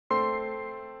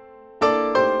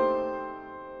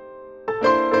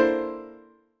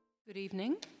Good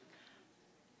evening.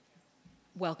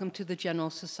 Welcome to the General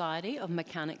Society of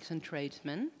Mechanics and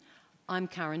Tradesmen. I'm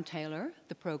Karen Taylor,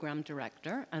 the Program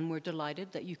Director, and we're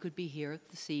delighted that you could be here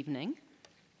this evening.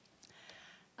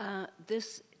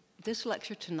 This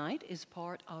lecture tonight is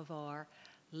part of our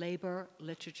Labor,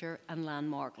 Literature, and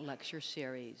Landmark lecture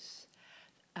series.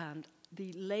 And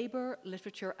the Labor,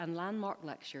 Literature, and Landmark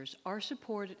lectures are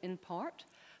supported in part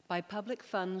by public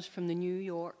funds from the New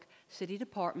York City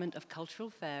Department of Cultural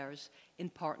Affairs in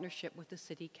partnership with the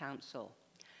City Council.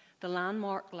 The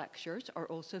Landmark lectures are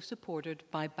also supported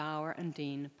by Bauer and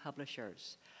Dean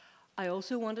publishers. I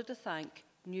also wanted to thank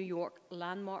New York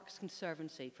Landmarks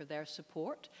Conservancy for their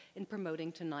support in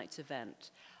promoting tonight's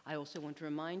event. I also want to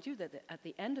remind you that at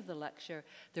the end of the lecture,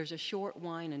 there's a short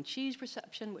wine and cheese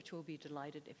reception, which we'll be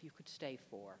delighted if you could stay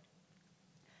for.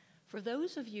 For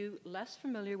those of you less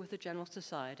familiar with the General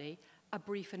Society, a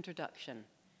brief introduction.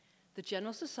 The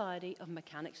General Society of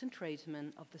Mechanics and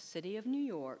Tradesmen of the City of New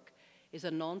York is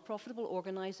a non-profitable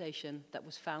organization that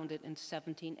was founded in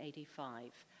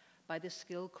 1785 by the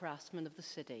skilled craftsmen of the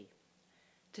city.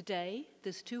 Today,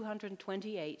 this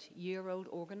 228-year-old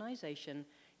organization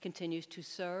continues to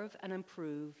serve and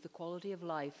improve the quality of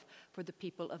life for the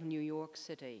people of New York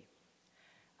City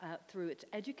through its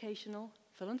educational,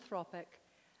 philanthropic,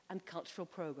 and cultural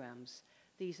programs.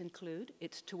 These include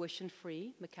its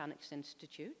tuition-free Mechanics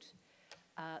Institute,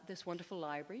 this wonderful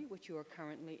library, which you are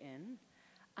currently in,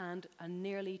 and a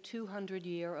nearly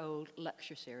 200-year-old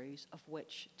lecture series, of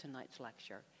which tonight's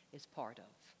lecture is part of.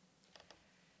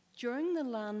 During the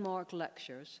Landmark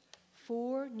lectures,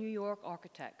 4 New York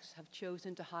architects have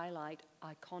chosen to highlight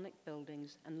iconic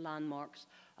buildings and landmarks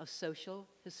of social,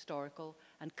 historical,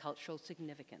 and cultural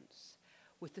significance,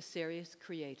 with the series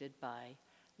created by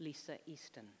Lisa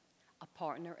Easton, a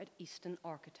partner at Easton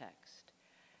Architects.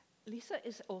 Lisa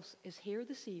is here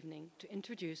this evening to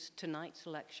introduce tonight's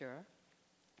lecturer,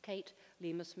 Kate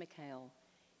Lemos McHale.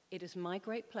 It is my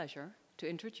great pleasure to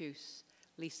introduce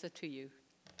Lisa to you.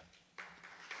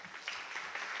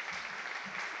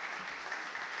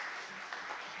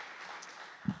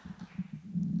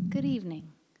 Good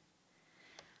evening.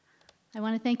 I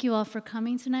want to thank you all for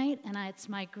coming tonight, and it's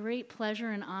my great pleasure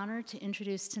and honor to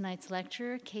introduce tonight's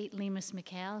lecturer, Kate Lemos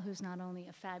McHale, who's not only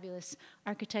a fabulous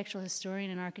architectural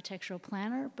historian and architectural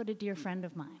planner, but a dear friend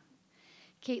of mine.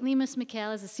 Kate Lemos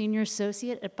McHale is a senior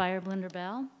associate at Beyer Blinder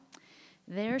Bell.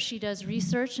 There, she does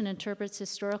research and interprets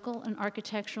historical and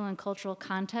architectural and cultural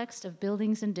context of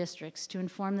buildings and districts to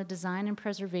inform the design and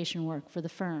preservation work for the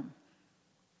firm.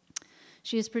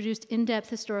 She has produced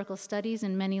in-depth historical studies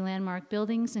in many landmark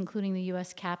buildings, including the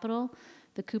U.S. Capitol,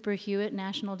 the Cooper Hewitt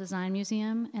National Design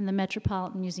Museum, and the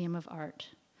Metropolitan Museum of Art.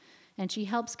 And she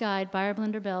helps guide Beyer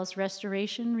Blinder Bell's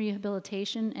restoration,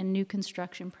 rehabilitation, and new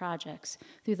construction projects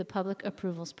through the public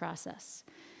approvals process.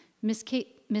 Ms.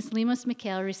 Lemos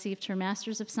McHale received her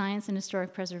Master's of Science in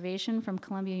Historic Preservation from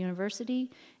Columbia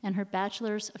University and her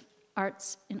Bachelor's of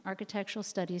Arts in Architectural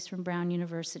Studies from Brown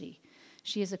University.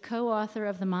 She is a co-author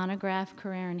of the monograph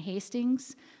Carrere and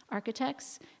Hastings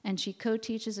Architects, and she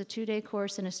co-teaches a 2-day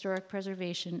course in historic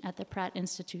preservation at the Pratt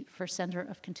Institute for Center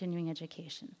of Continuing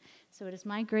Education. So it is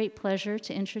my great pleasure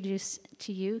to introduce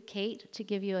to you, Kate, to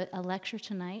give you a lecture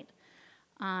tonight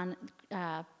on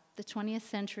the 20th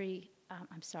century,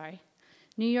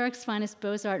 New York's finest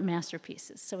Beaux-Arts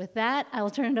masterpieces. So with that, I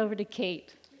will turn it over to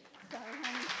Kate. Sorry,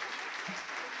 honey.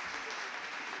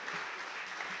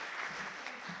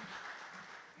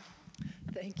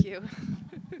 Thank you.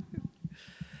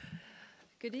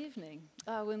 Good evening.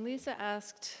 When Lisa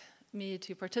asked me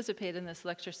to participate in this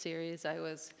lecture series, I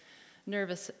was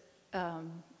nervous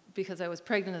because I was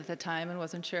pregnant at the time and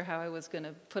wasn't sure how I was going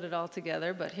to put it all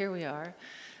together, but here we are.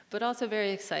 But also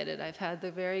very excited. I've had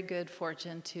the very good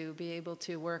fortune to be able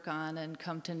to work on and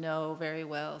come to know very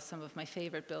well some of my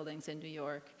favorite buildings in New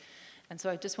York. And so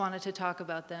I just wanted to talk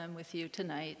about them with you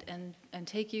tonight and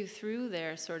take you through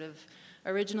their sort of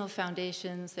original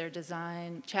foundations, their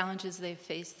design, challenges they've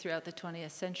faced throughout the 20th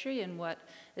century, and what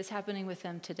is happening with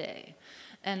them today.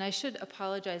 And I should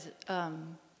apologize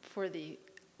for the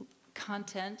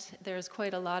content. There's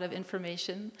quite a lot of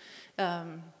information,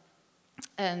 and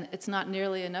it's not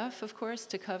nearly enough, of course,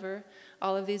 to cover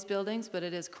all of these buildings, but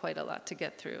it is quite a lot to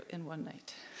get through in one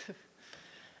night.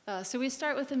 So we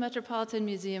start with the Metropolitan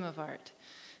Museum of Art.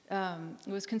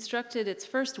 It was constructed, its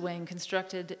first wing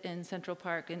constructed in Central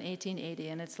Park in 1880,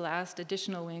 and its last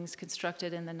additional wings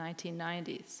constructed in the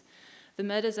 1990s. The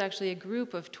Met is actually a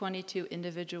group of 22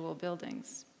 individual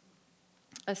buildings.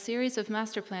 A series of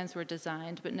master plans were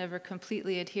designed but never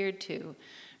completely adhered to,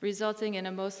 resulting in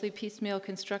a mostly piecemeal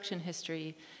construction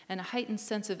history and a heightened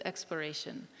sense of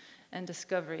exploration. and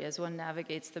discovery as one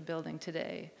navigates the building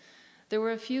today. There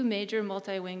were a few major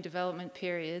multi-wing development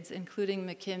periods, including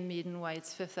McKim, Mead, and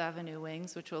White's Fifth Avenue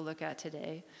wings, which we'll look at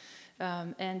today,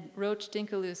 and Roach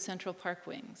Dinkaloo's Central Park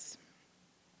wings.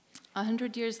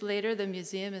 100 years later, the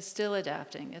museum is still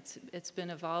adapting. It's been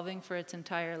evolving for its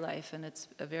entire life, and it's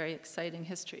a very exciting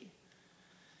history.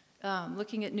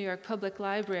 Looking at New York Public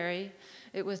Library,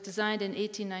 it was designed in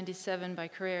 1897 by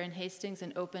Carrere and Hastings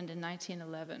and opened in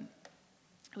 1911.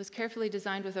 It was carefully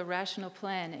designed with a rational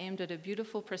plan aimed at a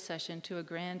beautiful procession to a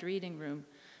grand reading room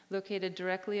located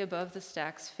directly above the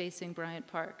stacks facing Bryant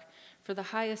Park for the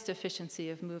highest efficiency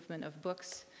of movement of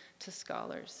books to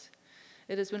scholars.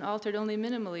 It has been altered only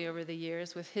minimally over the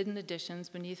years with hidden additions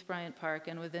beneath Bryant Park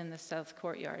and within the South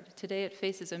Courtyard. Today it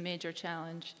faces a major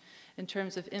challenge in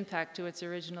terms of impact to its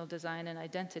original design and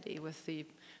identity with the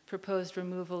proposed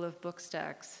removal of book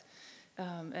stacks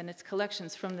and its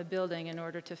collections from the building in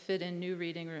order to fit in new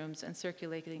reading rooms and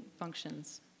circulating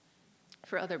functions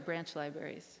for other branch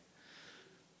libraries.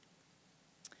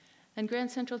 And Grand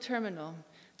Central Terminal,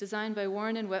 designed by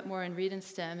Warren and Wetmore and Reed and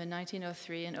Stem in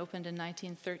 1903 and opened in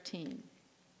 1913.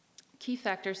 Key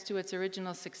factors to its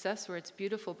original success were its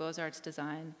beautiful Beaux-Arts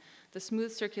design, the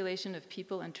smooth circulation of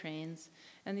people and trains,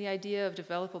 and the idea of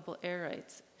developable air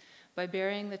rights by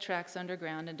burying the tracks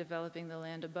underground and developing the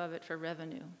land above it for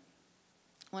revenue.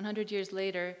 100 years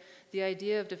later, the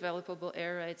idea of developable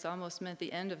air rights almost meant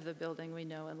the end of the building we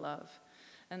know and love,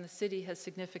 and the city has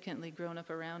significantly grown up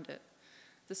around it.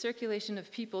 The circulation of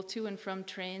people to and from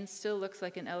trains still looks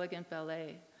like an elegant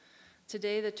ballet.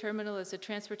 Today, the terminal is a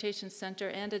transportation center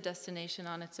and a destination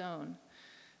on its own.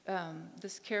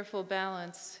 This careful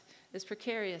balance is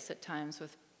precarious at times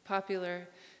with popular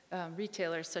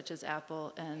retailers such as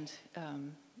Apple and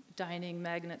dining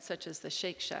magnates such as the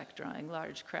Shake Shack drawing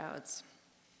large crowds.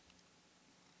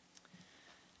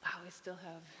 Wow, we still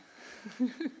have we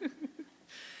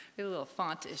had a little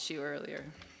font issue earlier.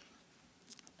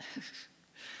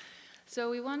 So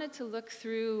we wanted to look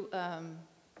through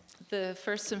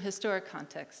some historic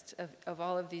context of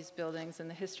all of these buildings and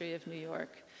the history of New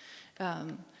York.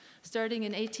 Starting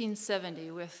in 1870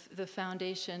 with the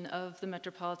foundation of the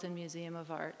Metropolitan Museum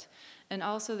of Art, and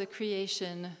also the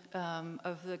creation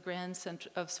of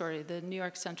the New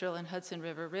York Central and Hudson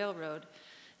River Railroad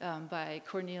by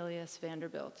Cornelius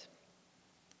Vanderbilt.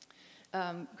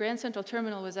 Grand Central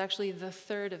Terminal was actually the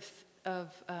third of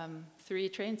 3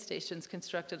 train stations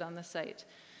constructed on the site.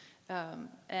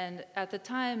 And at the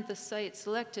time, the site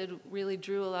selected really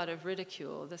drew a lot of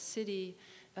ridicule. The city,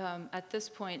 at this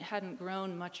point, hadn't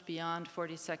grown much beyond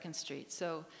 42nd Street.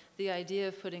 So the idea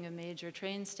of putting a major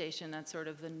train station at sort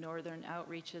of the northern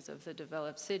outreaches of the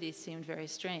developed city seemed very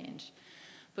strange.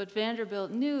 But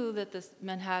Vanderbilt knew that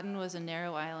Manhattan was a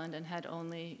narrow island and had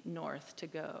only north to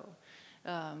go.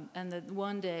 And that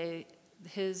one day,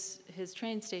 his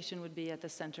train station would be at the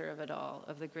center of it all,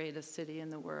 of the greatest city in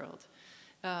the world.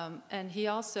 And he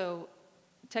also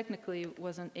technically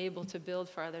wasn't able to build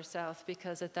farther south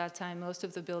because at that time most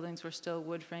of the buildings were still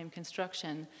wood frame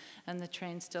construction and the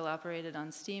train still operated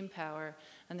on steam power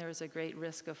and there was a great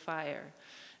risk of fire.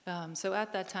 So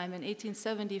at that time in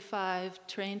 1875,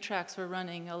 train tracks were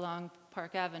running along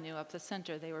Park Avenue up the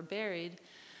center. They were buried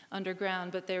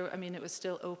underground, but it was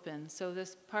still open. So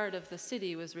this part of the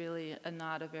city was really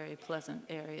not a very pleasant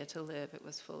area to live. It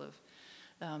was full of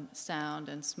sound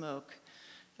and smoke.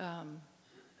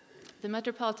 The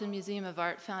Metropolitan Museum of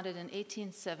Art, founded in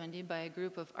 1870 by a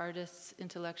group of artists,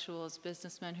 intellectuals,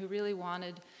 businessmen who really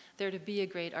wanted there to be a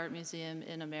great art museum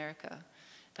in America.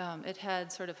 It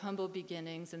had sort of humble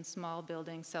beginnings in small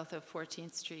buildings south of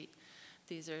 14th Street.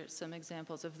 These are some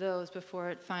examples of those before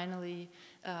it finally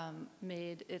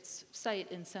made its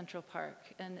site in Central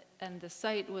Park. And the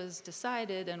site was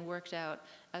decided and worked out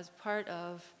as part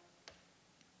of,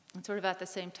 and sort of at the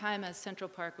same time as Central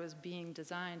Park was being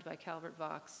designed by Calvert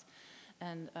Vaux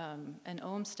and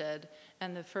Olmsted,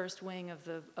 and the first wing of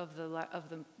the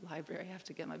library, I have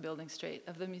to get my building straight,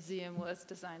 of the museum was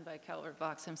designed by Calvert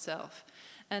Vaux himself.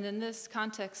 And in this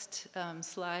context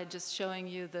slide, just showing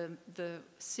you the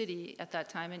city at that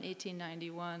time in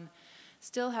 1891,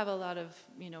 still have a lot of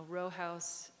row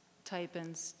house type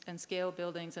and scale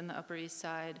buildings in the Upper East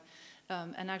Side.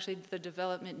 And actually, the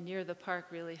development near the park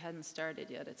really hadn't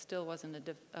started yet. It still wasn't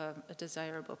a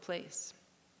desirable place.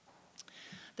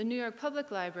 The New York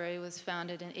Public Library was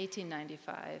founded in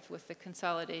 1895 with the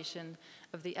consolidation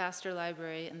of the Astor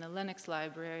Library and the Lenox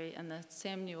Library and the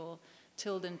Samuel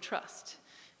Tilden Trust.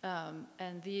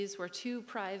 And these were 2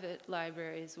 private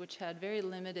libraries which had very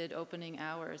limited opening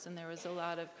hours, and there was a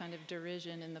lot of kind of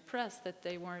derision in the press that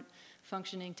they weren't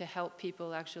functioning to help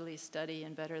people actually study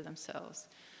and better themselves.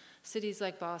 Cities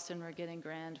like Boston were getting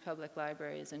grand public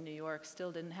libraries, and New York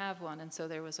still didn't have one, and so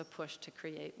there was a push to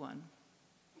create one.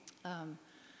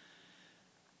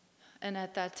 And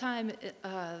at that time,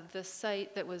 the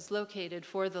site that was located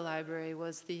for the library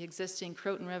was the existing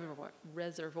Croton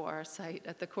Reservoir site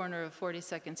at the corner of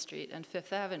 42nd Street and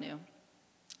Fifth Avenue.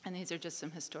 And these are just some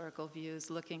historical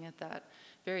views looking at that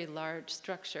very large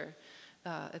structure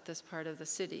at this part of the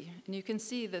city. And you can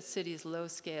see the city's low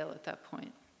scale at that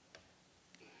point.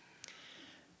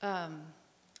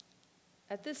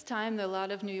 At this time, a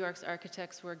lot of New York's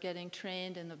architects were getting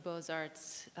trained in the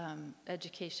Beaux-Arts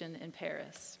education in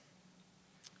Paris.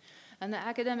 And the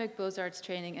academic Beaux-Arts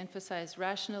training emphasized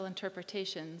rational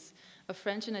interpretations of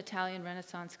French and Italian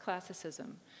Renaissance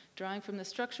classicism, drawing from the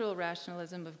structural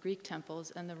rationalism of Greek temples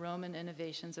and the Roman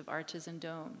innovations of arches and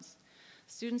domes.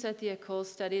 Students at the École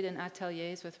studied in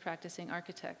ateliers with practicing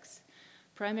architects.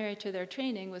 Primary to their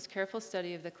training was careful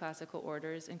study of the classical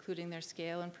orders, including their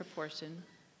scale and proportion,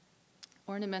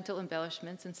 ornamental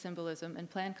embellishments and symbolism,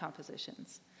 and plan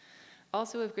compositions.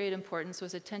 Also of great importance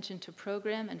was attention to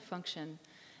program and function,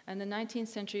 and the 19th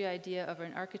century idea of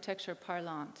an architecture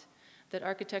parlante, that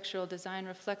architectural design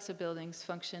reflects a building's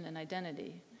function and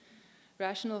identity.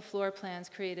 Rational floor plans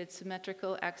created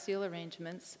symmetrical axial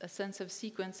arrangements, a sense of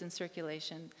sequence and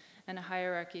circulation, and a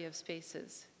hierarchy of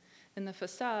spaces. In the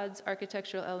facades,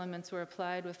 architectural elements were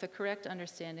applied with the correct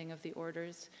understanding of the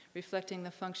orders, reflecting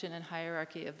the function and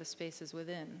hierarchy of the spaces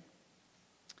within.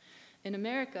 In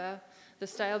America, the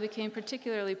style became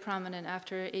particularly prominent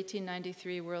after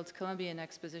 1893 World's Columbian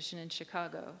Exposition in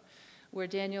Chicago, where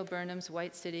Daniel Burnham's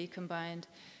White City combined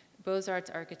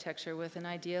Beaux-Arts architecture with an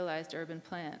idealized urban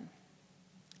plan.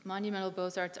 Monumental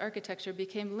Beaux-Arts architecture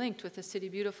became linked with the City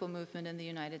Beautiful movement in the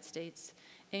United States,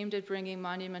 aimed at bringing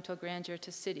monumental grandeur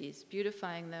to cities,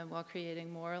 beautifying them while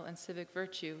creating moral and civic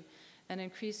virtue and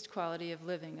increased quality of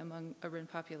living among urban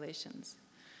populations.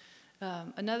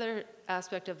 Another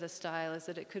aspect of the style is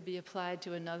that it could be applied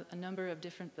to a number of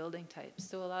different building types.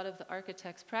 So a lot of the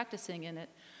architects practicing in it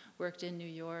worked in New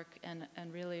York and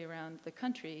really around the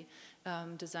country,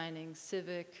 designing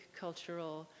civic,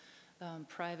 cultural,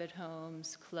 private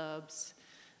homes, clubs,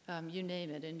 you name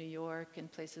it, in New York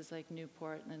and places like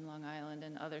Newport and Long Island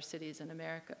and other cities in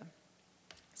America.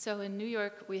 So in New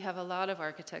York, we have a lot of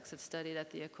architects that studied at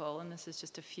the École, and this is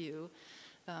just a few.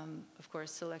 Of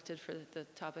course, selected for the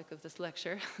topic of this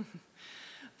lecture.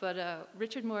 But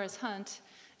Richard Morris Hunt,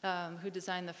 who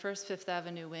designed the first Fifth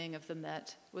Avenue wing of the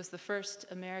Met, was the first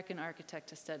American architect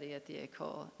to study at the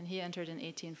École, and he entered in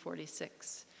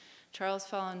 1846. Charles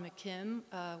Fallon McKim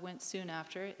went soon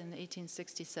after in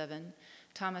 1867.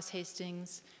 Thomas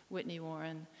Hastings, Whitney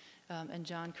Warren, and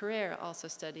John Carrere also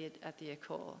studied at the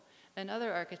École. And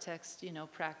other architects,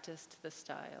 practiced the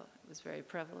style. It was very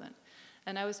prevalent.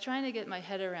 And I was trying to get my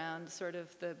head around sort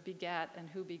of the begat and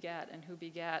who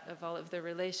begat of all of the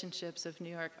relationships of New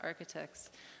York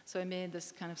architects. So I made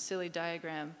this kind of silly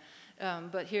diagram.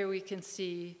 But here we can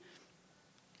see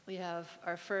we have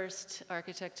our first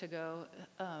architect to go,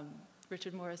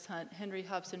 Richard Morris Hunt. Henry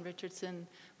Hobson Richardson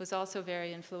was also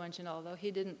very influential, although he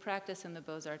didn't practice in the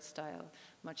Beaux-Arts style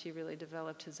much. He really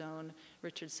developed his own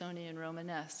Richardsonian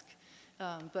Romanesque.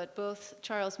 But both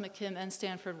Charles McKim and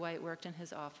Stanford White worked in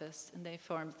his office, and they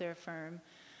formed their firm,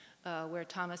 where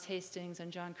Thomas Hastings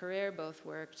and John Carrere both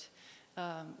worked.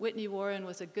 Whitney Warren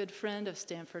was a good friend of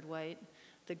Stanford White.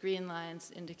 The green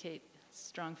lines indicate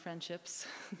strong friendships.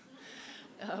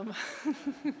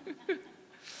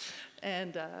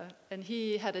 And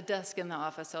he had a desk in the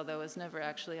office, although was never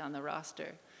actually on the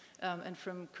roster. And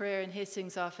from Carrere and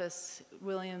Hastings' office,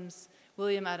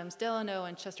 William Adams Delano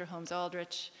and Chester Holmes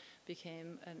Aldrich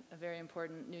became a very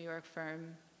important New York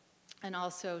firm. And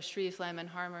also Shreve Lyman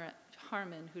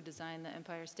Harmon, who designed the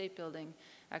Empire State Building,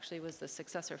 actually was the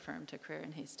successor firm to Carrere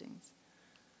and Hastings.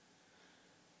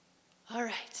 All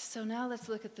right, so now let's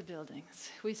look at the buildings.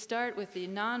 We start with the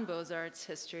non-Beaux-Arts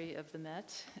history of the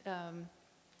Met,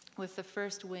 with the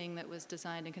first wing that was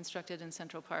designed and constructed in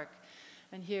Central Park.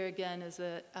 And here again is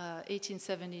a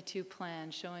 1872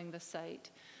 plan showing the site.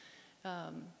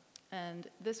 And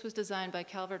this was designed by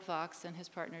Calvert Vaux and his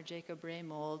partner Jacob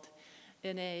Raymold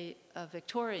in a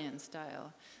Victorian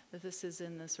style. This is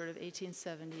in the sort of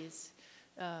 1870s.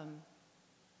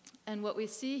 And what we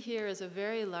see here is a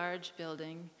very large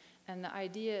building, and the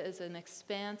idea is an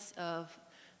expanse of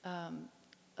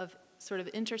sort of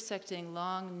intersecting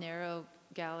long, narrow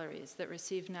galleries that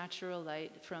receive natural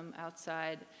light from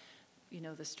outside,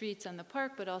 the streets and the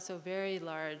park, but also very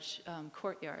large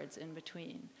courtyards in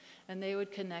between. And they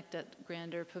would connect at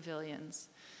grander pavilions.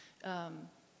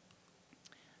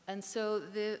 And so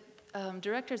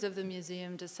directors of the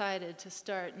museum decided to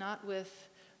start not with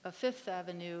a Fifth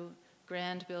Avenue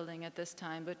grand building at this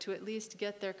time, but to at least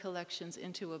get their collections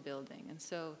into a building. And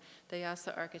so they asked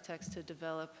the architects to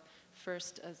develop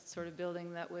first a sort of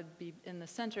building that would be in the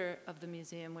center of the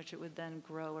museum, which it would then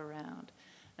grow around.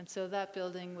 And so that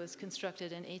building was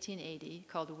constructed in 1880,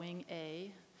 called Wing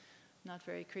A, not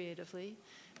very creatively.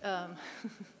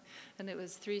 And it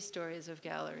was 3 stories of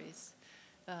galleries.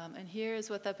 And here is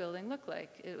what that building looked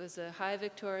like. It was a high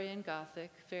Victorian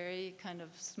Gothic, very kind of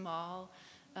small,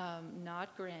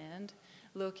 not grand,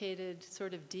 located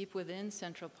sort of deep within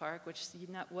Central Park, which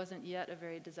wasn't yet a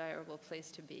very desirable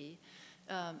place to be.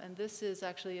 And this is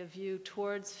actually a view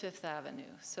towards Fifth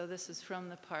Avenue. So this is from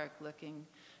the park looking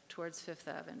towards Fifth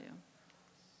Avenue.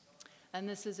 And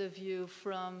this is a view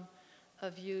from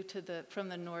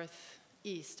the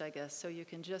northeast, I guess. So you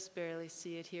can just barely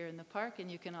see it here in the park,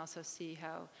 and you can also see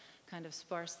how kind of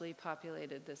sparsely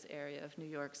populated this area of New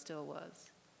York still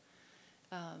was.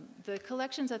 The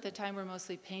collections at the time were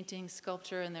mostly painting,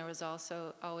 sculpture, and there was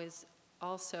also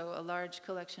a large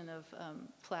collection of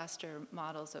plaster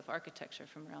models of architecture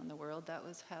from around the world that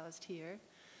was housed here.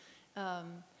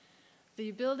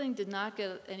 The building did not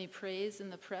get any praise in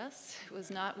the press. It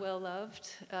was not well loved.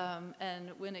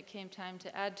 And when it came time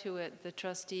to add to it, the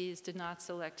trustees did not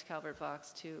select Calvert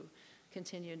Vaux to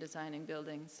continue designing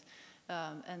buildings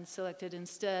and selected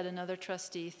instead another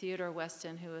trustee, Theodore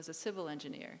Weston, who was a civil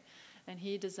engineer. And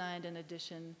he designed an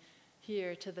addition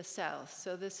here to the south.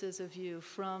 So this is a view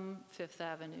from Fifth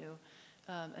Avenue,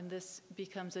 and this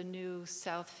becomes a new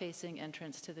south-facing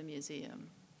entrance to the museum.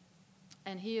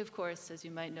 And he, of course, as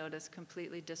you might notice,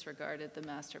 completely disregarded the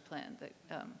master plan that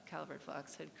Calvert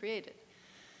Vaux had created.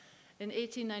 In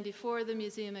 1894, the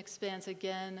museum expands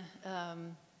again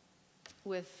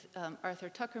with Arthur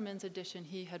Tuckerman's addition.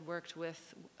 He had worked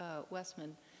with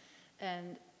Westman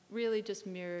and really just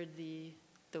mirrored the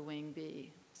Wing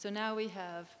B. So now we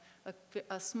have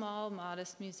a small,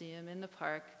 modest museum in the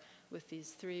park with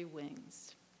these 3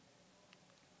 wings.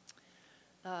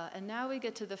 And now we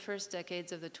get to the first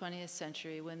decades of the 20th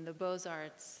century when the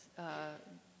Beaux-Arts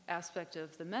aspect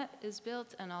of the Met is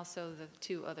built, and also the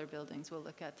 2 other buildings we'll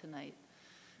look at tonight.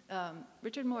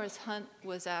 Richard Morris Hunt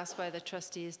was asked by the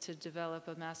trustees to develop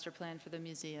a master plan for the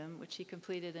museum, which he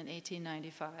completed in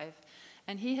 1895.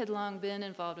 And he had long been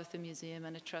involved with the museum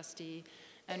and a trustee,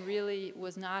 and really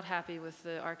was not happy with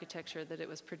the architecture that it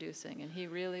was producing. And he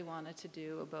really wanted to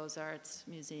do a Beaux-Arts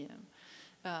museum.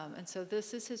 And so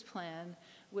this is his plan,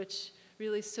 which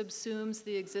really subsumes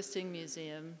the existing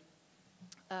museum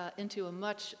into a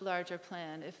much larger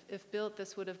plan. If built,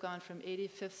 this would have gone from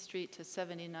 85th Street to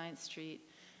 79th Street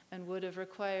and would have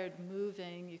required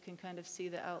moving, you can kind of see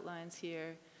the outlines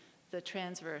here, the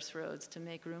transverse roads to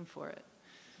make room for it.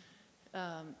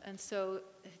 And so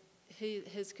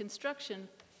his construction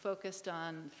focused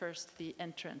on first the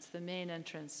entrance, the main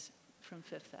entrance from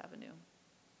Fifth Avenue,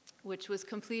 which was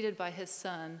completed by his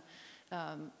son.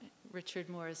 Richard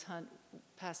Morris Hunt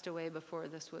passed away before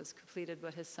this was completed,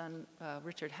 but his son,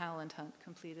 Richard Howland Hunt,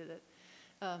 completed it.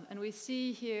 And we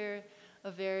see here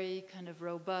a very kind of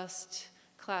robust,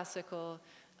 classical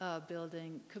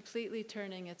building, completely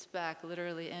turning its back,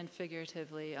 literally and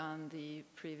figuratively, on the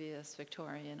previous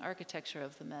Victorian architecture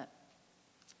of the Met,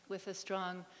 with a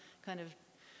strong kind of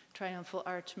triumphal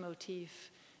arch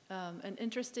motif. And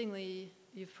interestingly,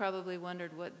 you've probably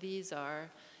wondered what these are.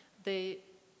 They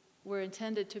were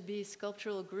intended to be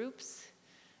sculptural groups,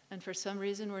 and for some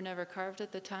reason were never carved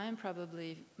at the time,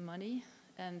 probably money,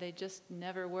 and they just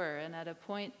never were. And at a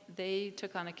point, they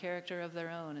took on a character of their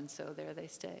own, and so there they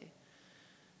stay.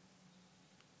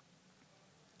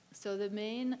 So the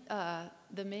main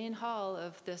hall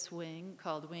of this wing,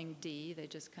 called Wing D, they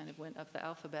just kind of went up the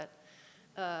alphabet,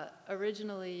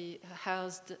 originally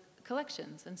housed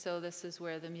collections, and so this is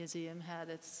where the museum had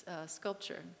its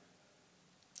sculpture.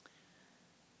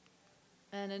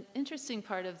 And an interesting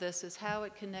part of this is how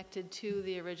it connected to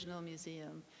the original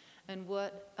museum. And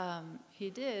what he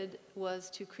did was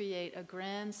to create a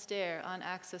grand stair on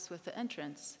axis with the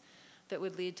entrance that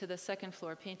would lead to the second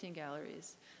floor painting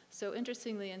galleries. So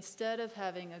interestingly, instead of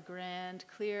having a grand,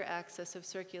 clear axis of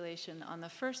circulation on the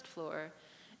first floor,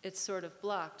 it's sort of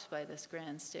blocked by this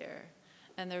grand stair.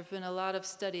 And there have been a lot of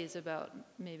studies about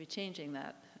maybe changing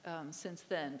that since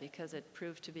then, because it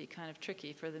proved to be kind of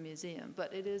tricky for the museum.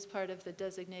 But it is part of the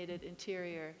designated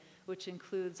interior, which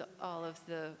includes all of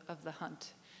the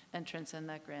Hunt entrance and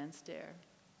that grand stair.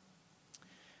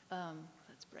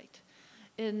 That's bright.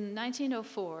 In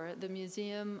 1904, the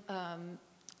museum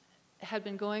had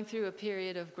been going through a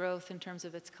period of growth in terms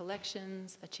of its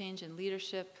collections, a change in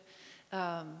leadership,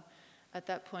 At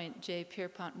that point, J.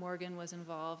 Pierpont Morgan was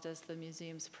involved as the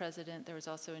museum's president. There was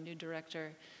also a new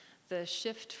director. The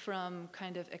shift from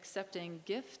kind of accepting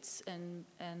gifts and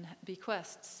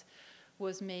bequests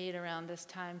was made around this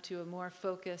time to a more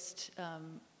focused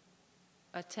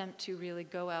attempt to really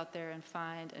go out there and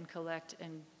find and collect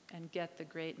and get the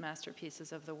great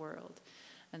masterpieces of the world.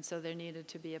 And so there needed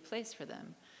to be a place for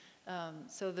them.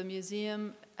 So the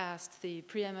museum asked the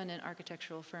preeminent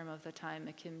architectural firm of the time,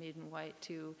 McKim, Mead & White,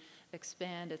 to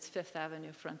expand its Fifth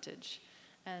Avenue frontage.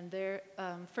 And their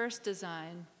first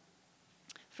design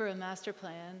for a master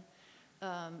plan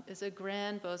is a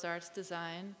grand Beaux-Arts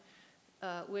design,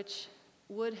 which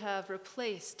would have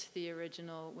replaced the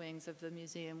original wings of the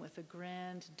museum with a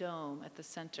grand dome at the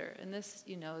center. And this,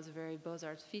 you know, is a very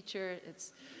Beaux-Arts feature.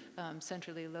 It's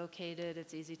centrally located.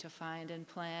 It's easy to find and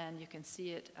plan. You can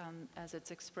see it as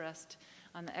it's expressed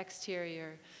on the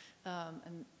exterior.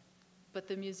 But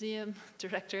the museum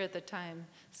director at the time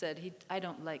said, I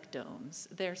don't like domes.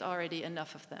 There's already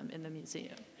enough of them in the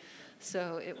museum.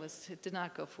 So it did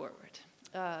not go forward.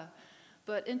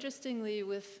 But interestingly,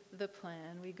 with the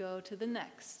plan, we go to the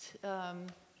next.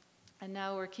 And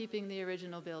now we're keeping the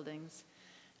original buildings.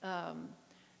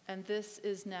 And this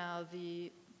is now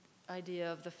the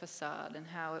idea of the facade and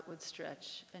how it would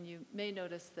stretch. And you may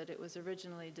notice that it was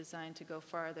originally designed to go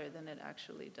farther than it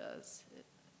actually does. It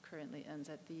currently ends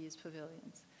at these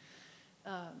pavilions.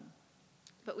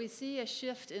 But we see a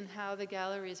shift in how the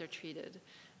galleries are treated.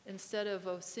 Instead of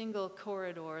a single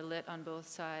corridor lit on both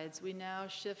sides, we now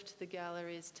shift the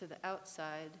galleries to the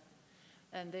outside,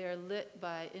 and they are lit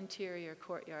by interior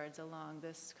courtyards along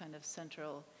this kind of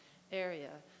central area.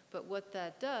 But what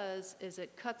that does is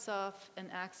it cuts off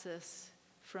an axis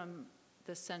from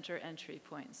the center entry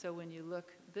point. So when you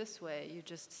look this way, you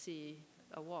just see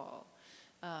a wall.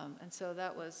 And so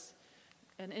that was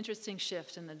an interesting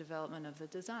shift in the development of the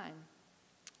design.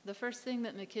 The first thing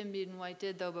that McKim, Mead & White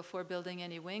did, though, before building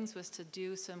any wings was to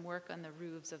do some work on the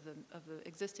roofs of the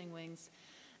existing wings.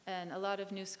 And a lot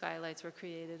of new skylights were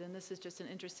created. And this is just an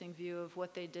interesting view of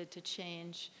what they did to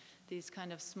change these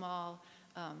kind of small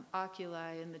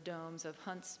oculi in the domes of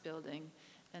Hunt's building,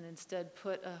 and instead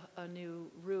put a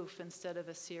new roof instead of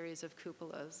a series of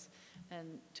cupolas,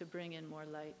 and to bring in more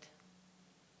light.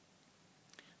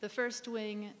 The first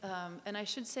wing, and I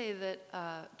should say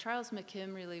that Charles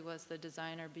McKim really was the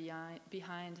designer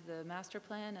behind the master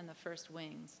plan and the first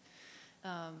wings.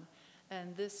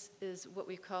 And this is what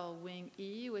we call Wing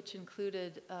E, which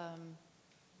included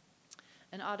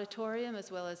an auditorium as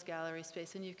well as gallery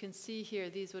space. And you can see here,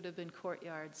 these would have been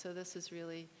courtyards. So this is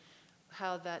really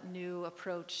how that new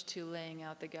approach to laying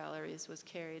out the galleries was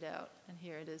carried out. And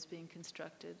here it is being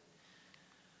constructed.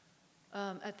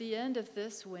 At the end of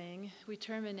this wing, we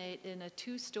terminate in a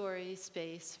two-story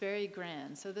space, very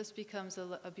grand. So this becomes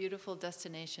a beautiful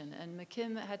destination. And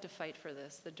McKim had to fight for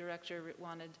this. The director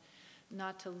wanted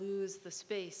not to lose the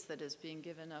space that is being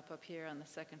given up here on the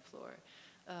second floor.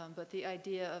 But the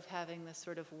idea of having this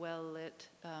sort of well-lit,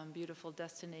 beautiful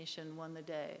destination won the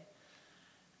day.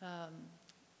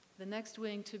 The next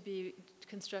wing to be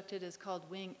constructed is called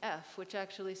Wing F, which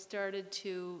actually started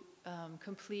to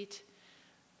complete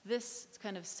this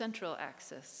kind of central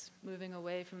axis, moving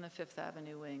away from the Fifth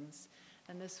Avenue wings.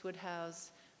 And this would house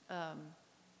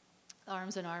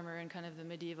arms and armor and kind of the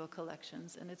medieval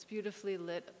collections. And it's beautifully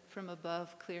lit from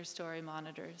above clear-story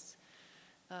monitors.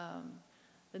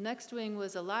 The next wing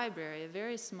was a library, a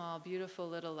very small, beautiful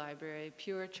little library,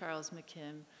 pure Charles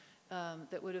McKim,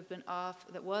 that would have been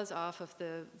that was off of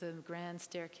the grand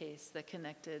staircase that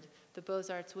connected the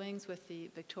Beaux-Arts wings with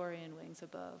the Victorian wings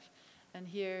above. And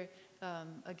here,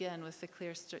 again, with the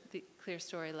clear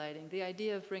story lighting, the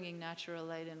idea of bringing natural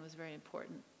light in was very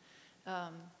important.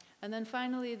 And then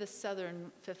finally, the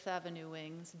southern Fifth Avenue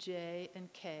wings, J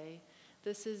and K.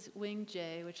 This is Wing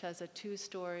J, which has a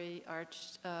two-story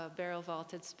arched,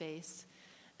 barrel-vaulted space.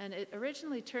 And it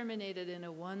originally terminated in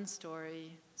a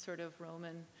one-story sort of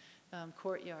Roman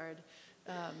courtyard,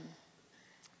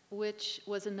 which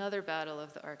was another battle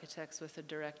of the architects with the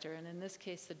director. And in this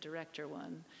case, the director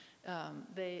won.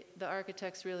 The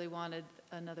architects really wanted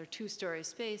another two-story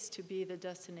space to be the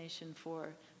destination for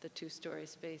the two-story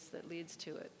space that leads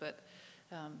to it, but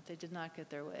they did not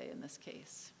get their way in this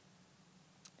case.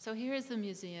 So here is the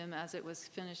museum as it was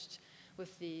finished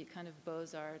with the kind of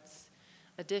Beaux-Arts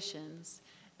additions,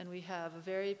 and we have a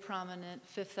very prominent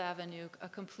Fifth Avenue, a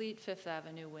complete Fifth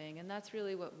Avenue wing, and that's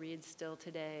really what reads still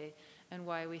today and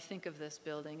why we think of this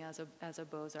building as a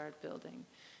Beaux-Arts building.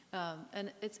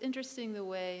 And it's interesting the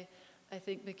way I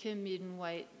think McKim, Mead &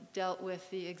 White dealt with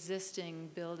the existing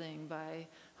building by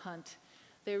Hunt.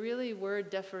 they really were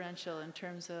deferential in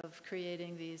terms of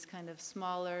creating these kind of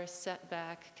smaller,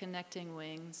 setback, connecting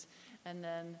wings, and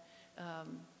then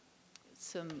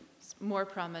some more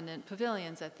prominent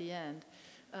pavilions at the end.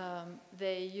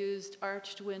 They used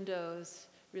arched windows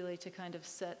really to kind of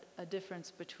set a difference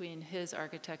between his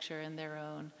architecture and their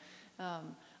own.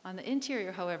 On the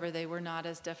interior, however, they were not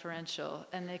as deferential,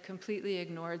 and they completely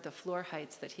ignored the floor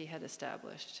heights that he had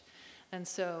established. And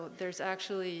so there's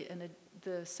actually,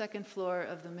 the second floor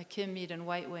of the McKim, Mead, and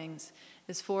White wings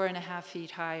is 4.5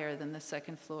 feet higher than the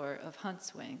second floor of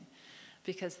Hunt's wing,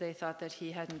 because they thought that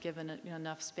he hadn't given it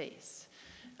enough space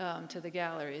to the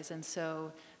galleries. And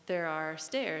so there are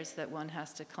stairs that one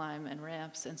has to climb and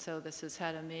ramps, and so this has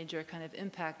had a major kind of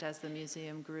impact as the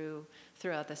museum grew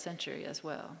throughout the century as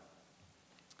well.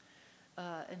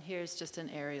 And here's just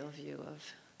an aerial view of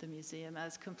the museum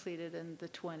as completed in the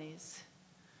 20s.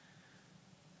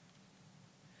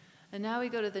 And now we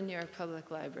go to the New York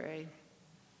Public Library.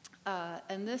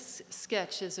 And this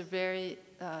sketch is a very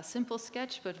simple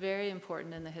sketch, but very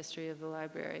important in the history of the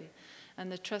library.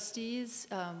 And the trustees,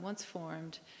 once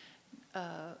formed,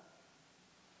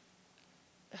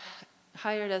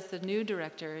 hired as the new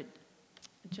director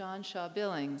John Shaw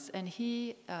Billings, and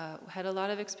he had a lot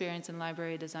of experience in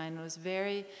library design and was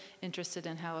very interested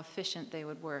in how efficient they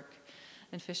would work,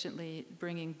 efficiently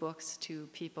bringing books to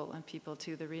people and people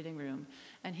to the reading room.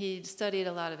 And he studied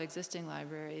a lot of existing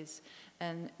libraries,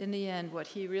 and in the end what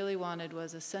he really wanted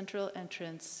was a central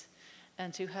entrance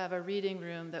and to have a reading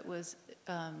room that was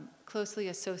closely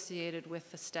associated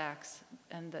with the stacks,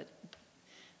 and that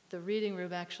the reading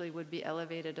room actually would be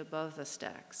elevated above the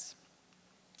stacks.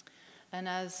 And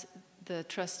as the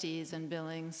trustees and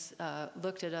Billings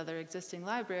looked at other existing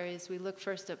libraries, we looked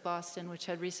first at Boston, which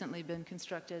had recently been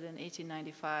constructed in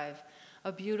 1895,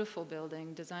 a beautiful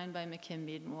building designed by McKim,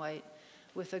 Mead, and White,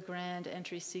 with a grand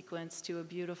entry sequence to a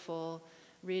beautiful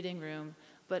reading room,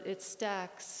 but its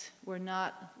stacks were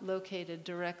not located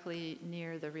directly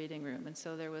near the reading room, and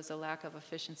so there was a lack of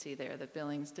efficiency there that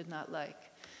Billings did not like.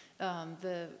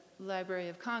 The Library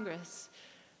of Congress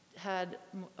had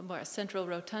a more central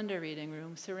rotunda reading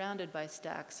room surrounded by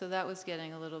stacks, so that was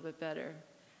getting a little bit better.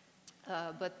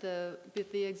 But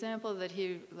the example that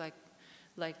he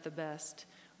liked the best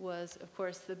was, of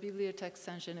course, the Bibliothèque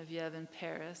Sainte-Geneviève in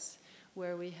Paris,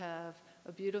 where we have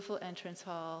a beautiful entrance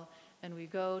hall, and we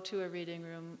go to a reading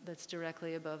room that's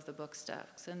directly above the book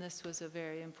stacks, and this was a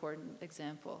very important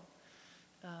example.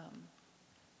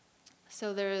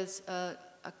 So there is a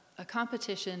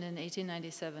competition in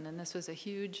 1897, and this was a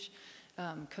huge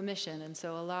commission, and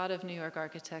so a lot of New York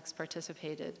architects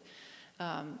participated.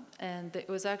 And it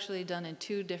was actually done in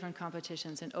 2 different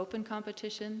competitions: an open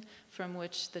competition from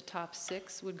which the top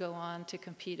 6 would go on to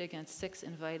compete against 6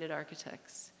 invited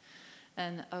architects.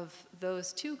 And of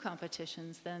those 2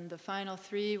 competitions, then the final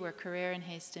 3 were Carrere and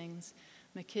Hastings,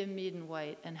 McKim, Mead, and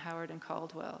White, and Howard and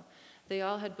Caldwell. They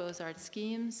all had Beaux-Arts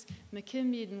schemes. McKim,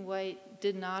 Mead, and White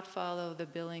did not follow the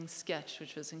Billings sketch,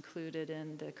 which was included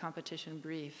in the competition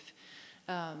brief.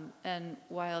 And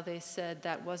while they said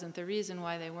that wasn't the reason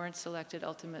why they weren't selected,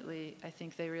 ultimately, I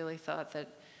think they really thought that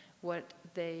what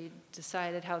they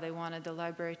decided how they wanted the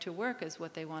library to work is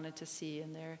what they wanted to see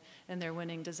in their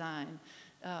winning design.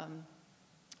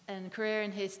 And Carrere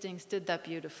and Hastings did that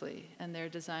beautifully, and their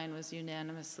design was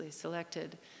unanimously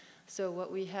selected. So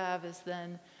what we have is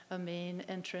then a main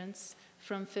entrance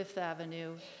from Fifth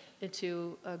Avenue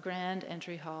into a grand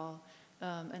entry hall,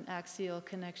 an axial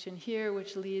connection here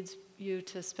which leads you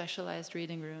to specialized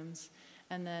reading rooms.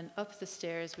 And then up the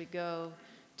stairs we go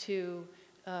to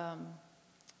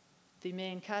the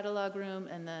main catalog room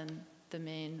and then the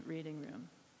main reading room.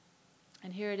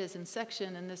 And here it is in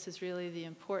section, and this is really the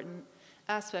important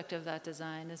aspect of that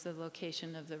design, is the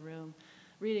location of the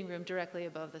reading room directly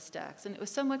above the stacks. And it was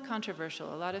somewhat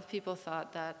controversial. A lot of people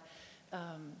thought that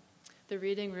the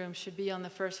reading room should be on the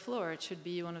first floor. It should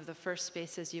be one of the first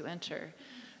spaces you enter.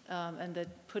 And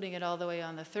that putting it all the way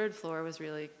on the 3rd floor was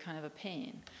really kind of a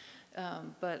pain.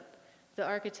 But the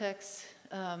architects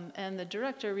and the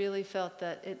director really felt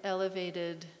that it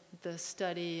elevated the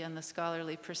study and the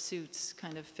scholarly pursuits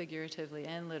kind of figuratively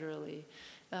and literally.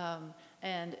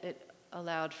 And it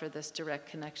allowed for this direct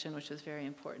connection, which was very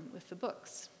important with the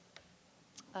books.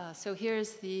 So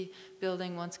here's the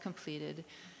building once completed.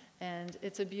 And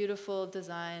it's a beautiful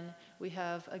design. We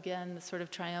have, again, the sort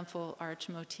of triumphal arch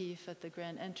motif at the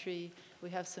grand entry. We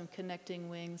have some connecting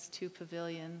wings, 2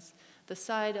 pavilions. The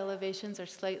side elevations are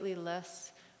slightly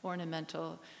less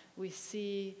ornamental. We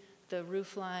see the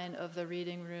roofline of the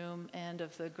reading room and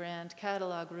of the grand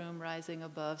catalog room rising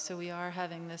above. So we are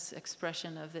having this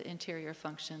expression of the interior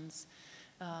functions.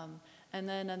 And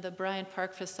then on the Bryant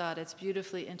Park facade, it's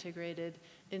beautifully integrated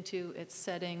into its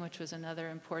setting, which was another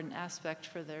important aspect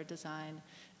for their design.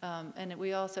 And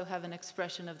we also have an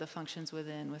expression of the functions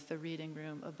within, with the reading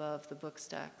room above the book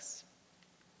stacks.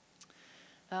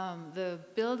 The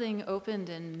building opened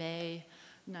in May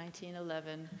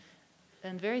 1911,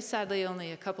 and very sadly,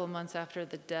 only a couple months after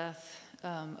the death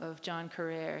of John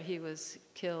Carrere. He was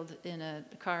killed in a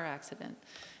car accident.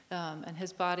 And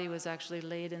his body was actually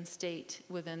laid in state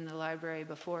within the library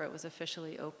before it was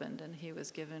officially opened, and he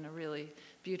was given a really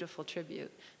beautiful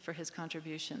tribute for his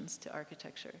contributions to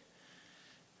architecture.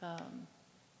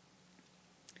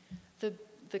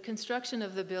 The construction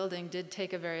of the building did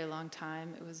take a very long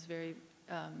time. It was very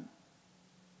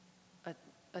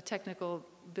a technical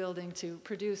building to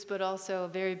produce, but also a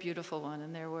very beautiful one,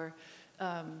 and there were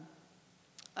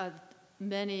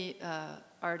many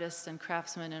artists and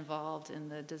craftsmen involved in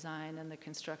the design and the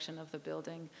construction of the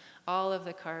building. All of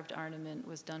the carved ornament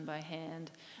was done by hand,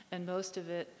 and most of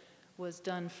it was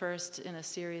done first in a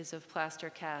series of plaster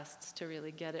casts to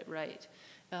really get it right.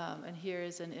 And here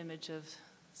is an image of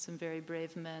some very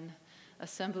brave men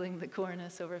assembling the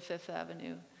cornice over Fifth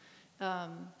Avenue.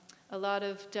 A lot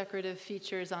of decorative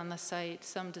features on the site,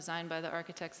 some designed by the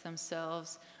architects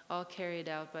themselves, all carried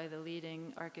out by the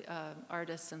leading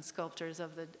artists and sculptors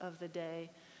of the day.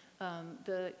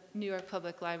 The New York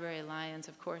Public Library Lions,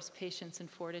 of course, Patience and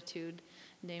Fortitude,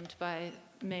 named by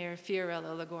Mayor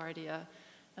Fiorello LaGuardia,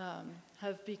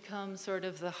 have become sort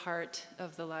of the heart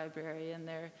of the library,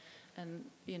 and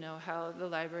you know how the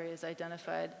library is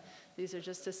identified. These are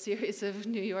just a series of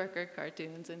New Yorker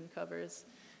cartoons and covers.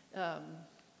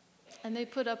 And they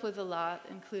put up with a lot,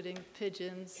 including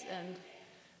pigeons and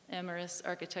amorous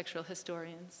architectural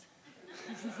historians.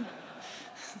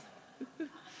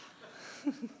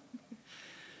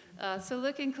 So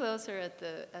looking closer at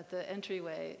the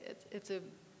entryway,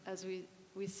 as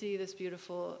we see this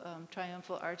beautiful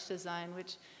triumphal arch design,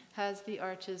 which has the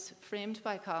arches framed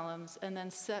by columns and then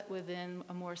set within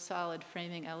a more solid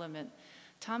framing element.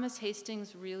 Thomas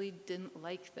Hastings really didn't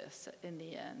like this in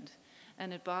the end,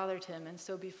 and it bothered him. And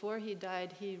so before he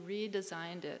died, he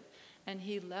redesigned it, and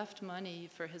he left money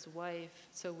for his wife,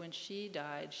 so when she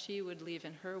died, she would leave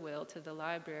in her will to the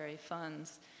library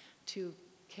funds to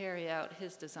carry out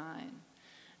his design.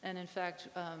 And in fact,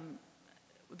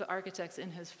 the architects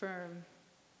in his firm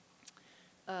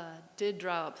did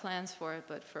draw up plans for it,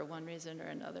 but for one reason or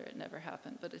another, it never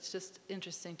happened. But it's just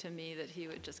interesting to me that he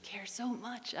would just care so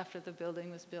much after the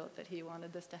building was built that he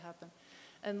wanted this to happen.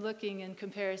 And looking in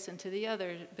comparison to the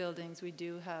other buildings, we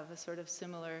do have a sort of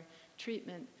similar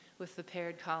treatment with the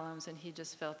paired columns, and he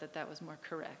just felt that that was more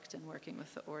correct in working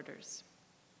with the orders.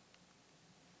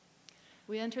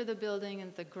 We enter the building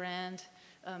in the grand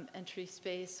entry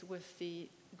space with the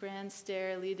grand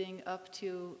stair leading up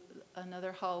to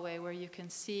another hallway where you can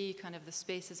see kind of the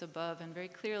spaces above and very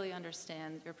clearly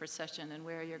understand your procession and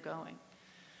where you're going.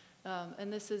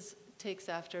 And this takes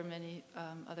after many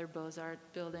other Beaux-Arts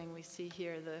building. We see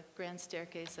here the grand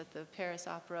staircase at the Paris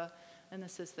Opera, and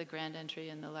this is the grand entry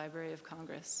in the Library of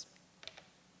Congress.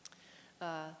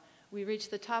 We reach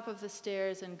the top of the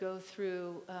stairs and go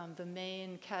through the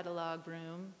main catalog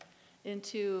room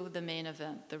into the main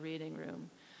event, the reading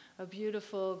room. A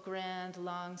beautiful, grand,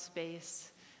 long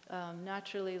space,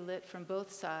 naturally lit from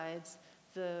both sides.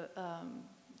 The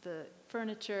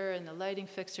furniture and the lighting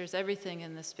fixtures, everything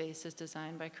in the space is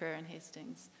designed by Carrere and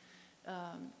Hastings.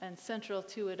 And central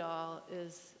to it all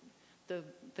is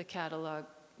the catalog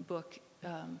book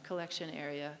collection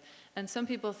area. And some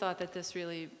people thought that this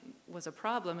really was a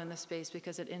problem in the space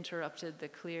because it interrupted the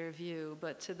clear view,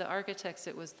 but to the architects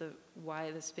it was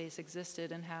why the space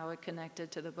existed and how it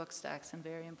connected to the book stacks, and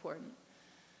very important.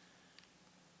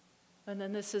 And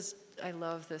then I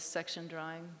love this section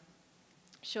drawing,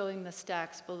 showing the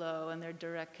stacks below and their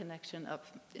direct connection up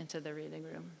into the reading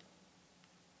room.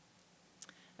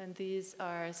 And these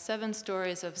are 7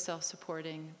 stories of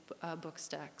self-supporting book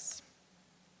stacks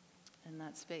in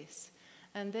that space.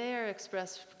 And they are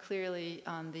expressed clearly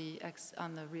on the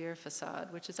rear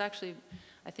facade, which is actually,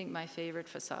 I think, my favorite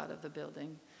facade of the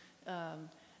building.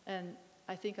 And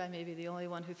I think I may be the only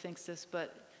one who thinks this,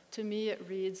 but to me it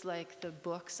reads like the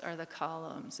books are the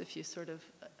columns. If you sort of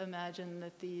imagine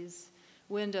that these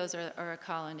windows are a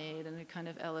colonnade, and it kind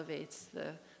of elevates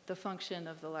the function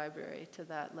of the library to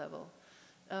that level.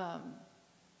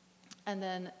 And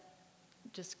then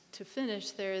just to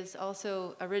finish, there is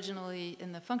also originally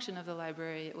in the function of the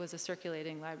library, it was a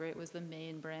circulating library. It was the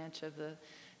main branch of the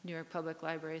New York Public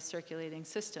Library circulating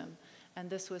system. And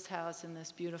this was housed in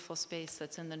this beautiful space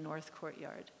that's in the north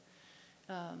courtyard.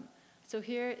 So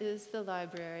here is the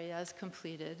library as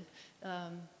completed.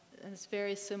 it's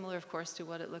very similar, of course, to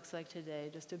what it looks like today.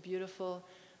 Just a beautiful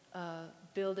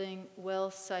building,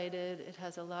 well-sited. It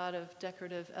has a lot of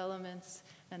decorative elements,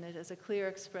 and it has a clear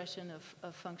expression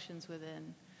of functions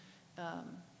within.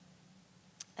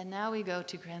 And now we go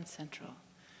to Grand Central,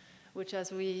 which,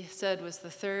 as we said, was the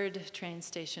third train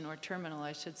station, or terminal,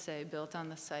 I should say, built on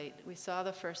the site. We saw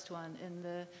the first one. In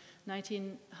the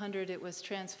 1900, it was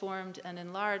transformed and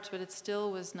enlarged, but it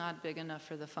still was not big enough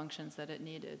for the functions that it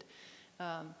needed.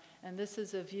 And this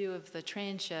is a view of the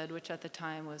train shed, which at the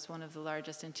time was one of the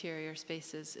largest interior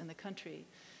spaces in the country.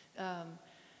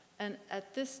 And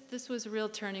at this was a real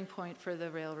turning point for the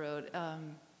railroad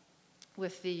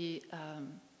with the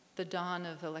dawn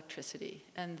of electricity.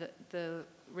 And the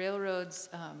railroad's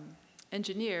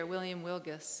engineer, William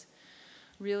Wilgus,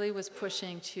 really was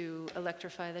pushing to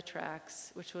electrify the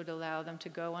tracks, which would allow them to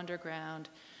go underground,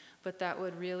 but that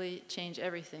would really change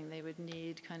everything. They would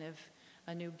need kind of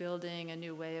a new building, a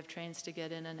new way of trains to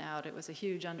get in and out. It was a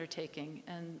huge undertaking,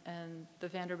 and the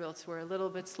Vanderbilts were a little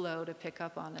bit slow to pick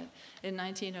up on it. In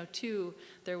 1902,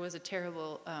 there was a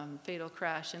terrible fatal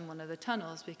crash in one of the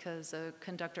tunnels because a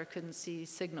conductor couldn't see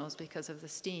signals because of the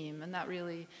steam, and that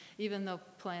really, even though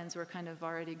plans were kind of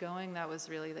already going, that was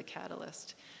really the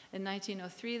catalyst. In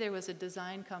 1903, there was a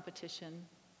design competition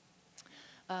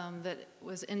that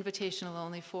was invitational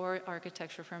only. 4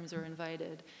 architecture firms were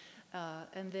invited.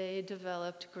 And they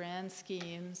developed grand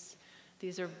schemes.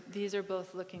 These are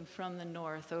both looking from the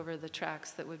north over the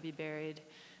tracks that would be buried,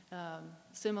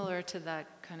 similar to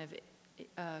that kind of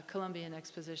Columbian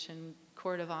Exposition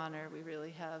Court of Honor. We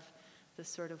really have this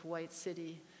sort of white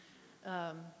city.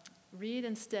 Reed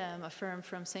and Stem, a firm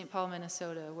from St. Paul,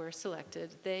 Minnesota, were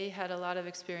selected. They had a lot of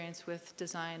experience with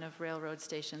design of railroad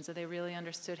stations, and they really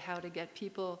understood how to get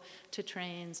people to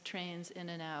trains in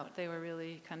and out. They were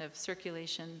really kind of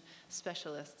circulation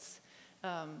specialists.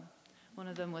 One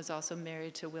of them was also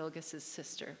married to Wilgus's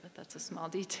sister, but that's a small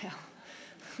detail.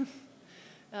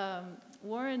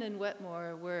 Warren and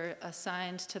Wetmore were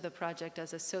assigned to the project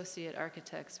as associate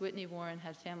architects. Whitney Warren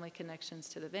had family connections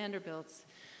to the Vanderbilts,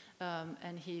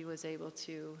 and he was able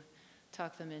to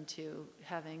talk them into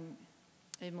having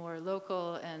a more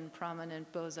local and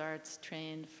prominent Beaux-Arts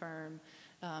trained firm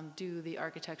do the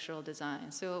architectural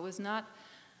design. So it was not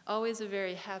always a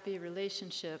very happy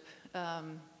relationship,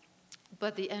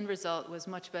 but the end result was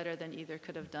much better than either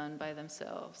could have done by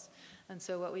themselves. And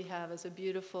so what we have is a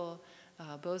beautiful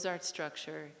Beaux-Arts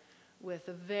structure with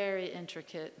a very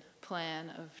intricate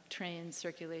plan of train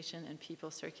circulation and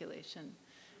people circulation.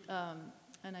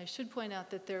 And I should point out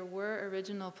that there were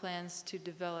original plans to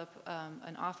develop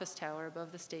an office tower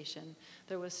above the station.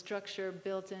 There was structure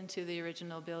built into the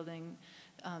original building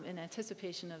in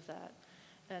anticipation of that.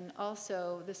 And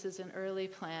also, this is an early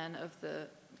plan of the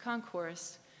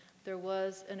concourse. There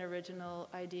was an original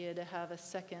idea to have a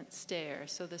second stair.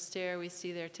 So the stair we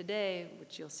see there today,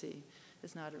 which you'll see,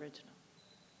 is not original,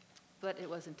 but it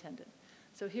was intended.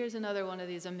 So here's another one of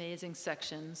these amazing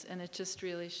sections, and it just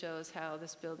really shows how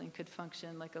this building could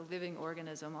function like a living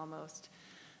organism almost.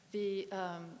 The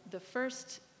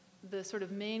sort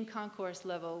of main concourse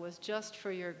level was just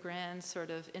for your grand sort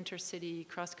of intercity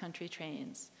cross-country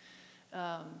trains.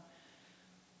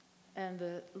 And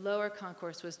the lower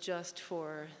concourse was just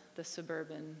for the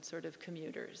suburban sort of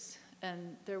commuters.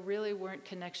 And there really weren't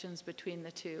connections between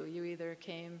the two. You either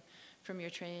came from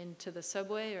your train to the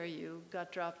subway, or you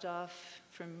got dropped off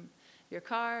from your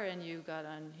car and you got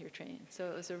on your train.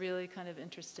 So it was a really kind of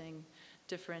interesting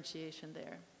differentiation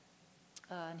there.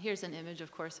 And here's an image,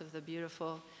 of course, of the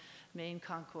beautiful main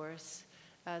concourse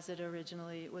as it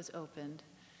originally was opened.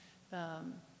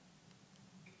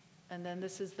 And then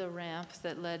this is the ramp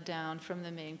that led down from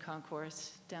the main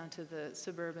concourse down to the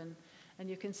suburban. And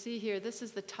you can see here, this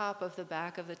is the top of the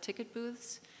back of the ticket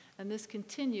booths. And this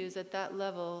continues at that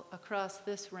level across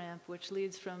this ramp, which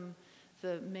leads from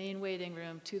the main waiting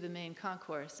room to the main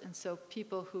concourse. And so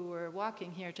people who were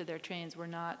walking here to their trains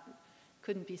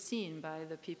couldn't be seen by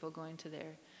the people going to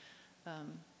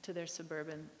their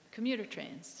suburban commuter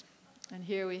trains. And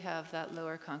here we have that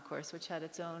lower concourse, which had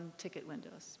its own ticket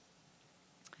windows.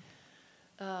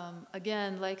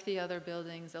 Again, like the other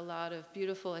buildings, a lot of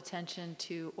beautiful attention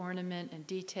to ornament and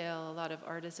detail. A lot of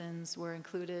artisans were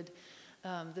included.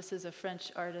 This is a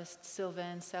French artist,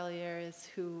 Sylvain Salieres,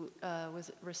 who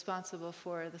was responsible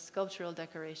for the sculptural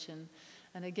decoration.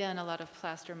 And again, a lot of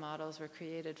plaster models were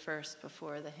created first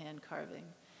before the hand carving.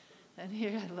 And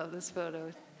here, I love this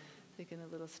photo, taking a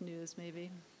little snooze maybe.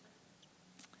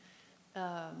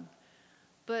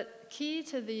 But key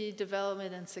to the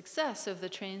development and success of the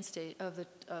train state of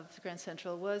Grand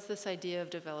Central was this idea of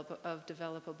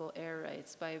developable air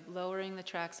rights by lowering the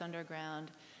tracks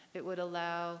underground it would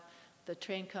allow the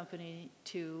train company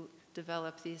to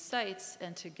develop these sites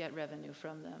and to get revenue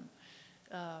from them.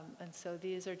 And so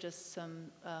these are just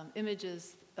some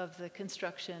images of the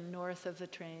construction north of the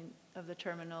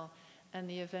terminal, and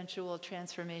the eventual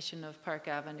transformation of Park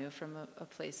Avenue from a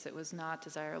place that was not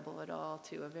desirable at all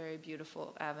to a very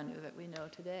beautiful avenue that we know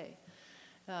today.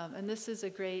 And this is a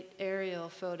great aerial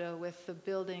photo with the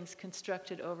buildings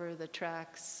constructed over the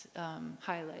tracks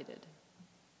highlighted.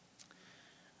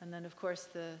 And then, of course,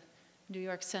 the New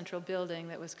York Central building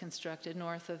that was constructed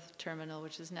north of the terminal,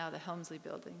 which is now the Helmsley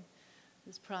building,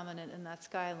 is prominent in that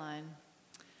skyline.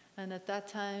 And at that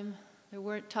time, there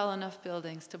weren't tall enough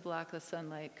buildings to block the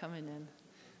sunlight coming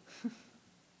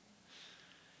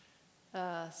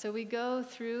in. So we go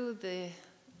through the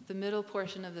middle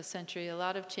portion of the century, a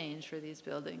lot of change for these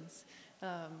buildings.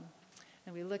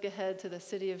 And we look ahead to the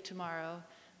city of tomorrow,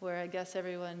 where I guess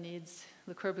everyone needs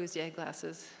Le Corbusier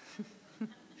glasses.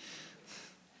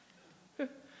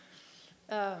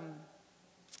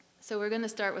 So we're going to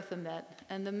start with the Met.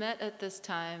 And the Met at this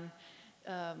time,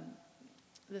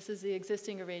 this is the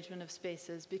existing arrangement of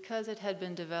spaces. Because it had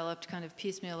been developed kind of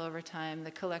piecemeal over time,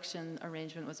 the collection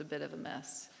arrangement was a bit of a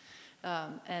mess.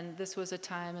 And this was a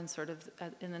time in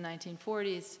in the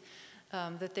 1940s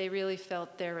that they really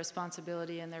felt their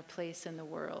responsibility and their place in the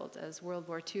world as World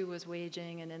War II was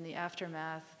waging and in the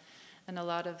aftermath. And a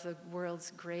lot of the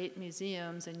world's great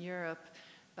museums in Europe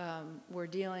were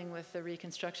dealing with the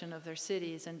reconstruction of their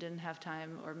cities and didn't have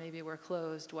time, or maybe were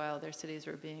closed while their cities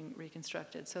were being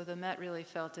reconstructed. So the Met really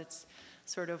felt its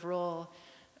sort of role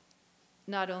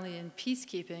not only in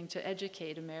peacekeeping to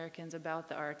educate Americans about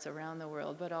the arts around the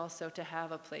world, but also to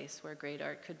have a place where great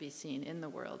art could be seen in the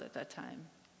world at that time.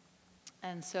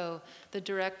 And so the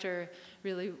director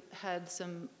really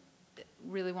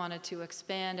wanted to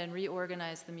expand and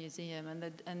reorganize the museum. And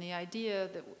the idea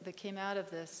that came out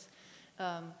of this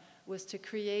was to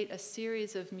create a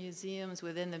series of museums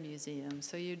within the museum.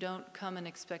 So you don't come and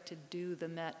expect to do the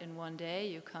Met in one day.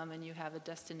 You come and you have a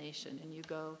destination, and you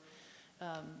go,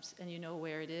 and you know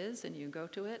where it is, and you go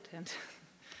to it.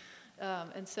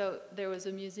 And so there was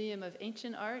a museum of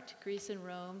ancient art, Greece and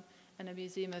Rome, and a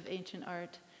museum of ancient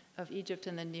art of Egypt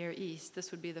and the Near East.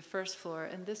 This would be the first floor,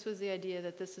 and this was the idea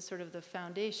that this is sort of the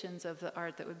foundations of the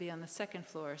art that would be on the second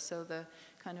floor. So the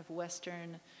kind of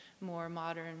Western, more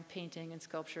modern painting and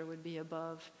sculpture would be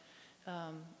above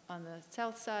on the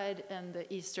south side, and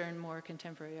the Eastern, more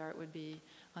contemporary art would be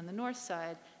on the north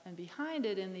side. And behind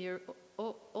it, in the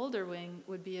older wing,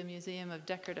 would be a museum of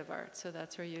decorative art. So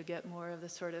that's where you get more of the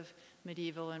sort of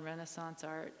medieval and Renaissance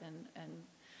art.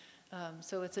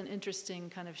 So it's an interesting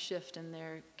kind of shift in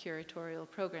their curatorial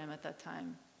program at that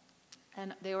time.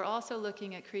 And they were also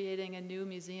looking at creating a new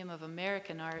museum of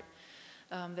American art.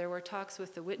 There were talks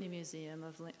with the Whitney Museum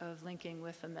of linking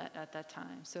with the Met at that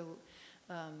time. So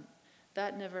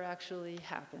that never actually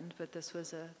happened, but this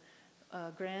was a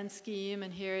grand scheme,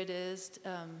 and here it is,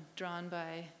 drawn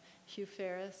by Hugh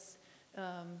Ferris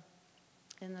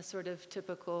in the sort of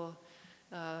typical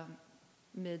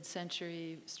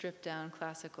mid-century stripped-down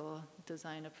classical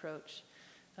design approach.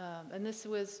 And this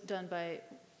was done by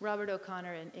Robert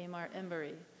O'Connor and Amar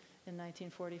Embury in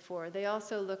 1944. They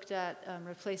also looked at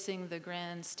replacing the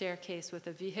grand staircase with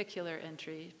a vehicular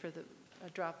entry for a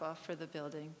drop-off for the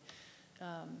building.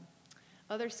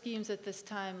 Other schemes at this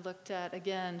time looked at,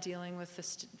 again, dealing with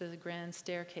the grand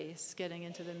staircase, getting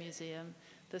into the museum.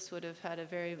 This would have had a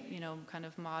very, kind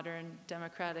of modern,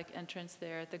 democratic entrance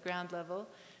there at the ground level,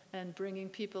 and bringing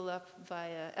people up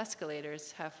via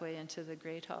escalators halfway into the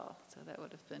Great Hall. So that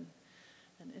would have been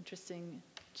an interesting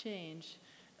change.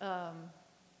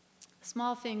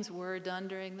 Small things were done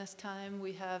during this time.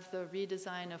 We have the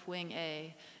redesign of Wing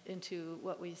A into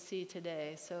what we see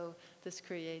today. So this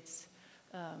creates,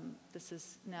 this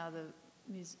is now the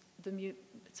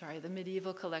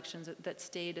medieval collections that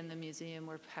stayed in the museum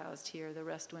were housed here. The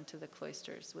rest went to the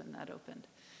cloisters when that opened.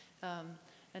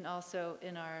 And also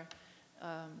in our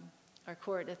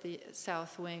court at the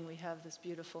south wing, we have this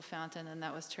beautiful fountain, and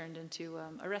that was turned into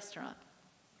a restaurant.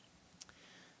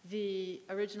 The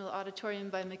original auditorium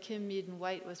by McKim, Mead, and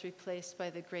White was replaced by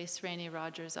the Grace Rainey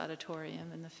Rogers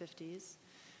Auditorium in the 50s,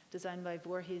 designed by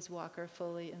Voorhees, Walker,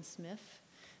 Foley, and Smith.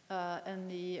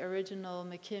 And the original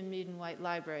McKim, Mead, and White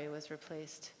Library was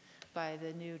replaced by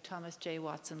the new Thomas J.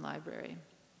 Watson Library.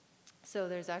 So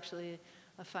there's actually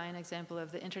a fine example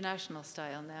of the international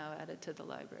style now added to the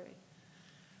library.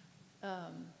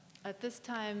 At this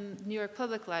time, New York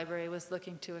Public Library was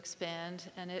looking to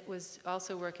expand, and it was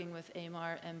also working with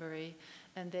Amar Embury,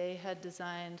 and they had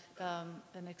designed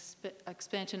an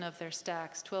expansion of their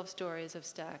stacks, 12 stories of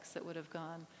stacks that would have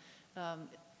gone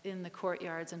in the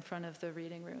courtyards in front of the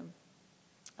reading room.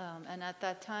 And at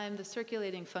that time, the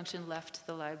circulating function left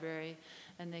the library,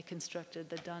 and they constructed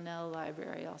the Donnell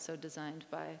Library, also designed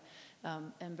by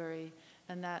Embury.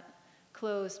 And that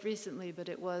closed recently, but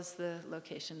it was the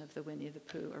location of the Winnie the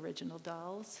Pooh original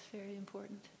dolls, very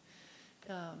important.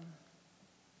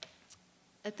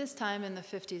 At this time in the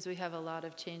 50s, we have a lot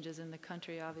of changes in the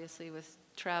country, obviously, with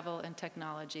travel and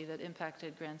technology that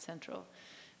impacted Grand Central.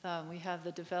 We have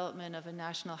the development of a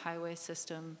national highway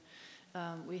system.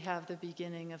 We have the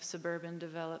beginning of suburban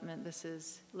development. This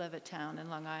is Levittown in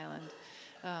Long Island.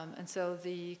 And so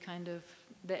the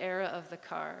era of the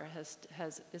car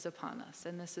is upon us.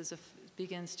 And this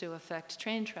begins to affect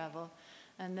train travel.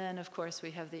 And then, of course, we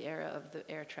have the era of the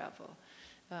air travel,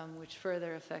 which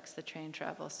further affects the train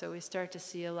travel. So we start to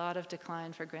see a lot of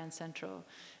decline for Grand Central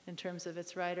in terms of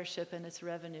its ridership and its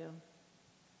revenue.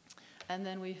 And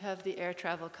then we have the air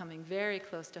travel coming very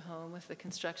close to home with the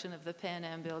construction of the Pan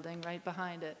Am building right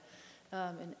behind it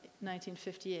in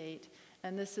 1958.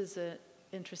 And this is an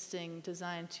interesting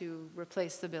design to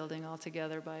replace the building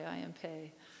altogether by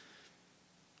IMP.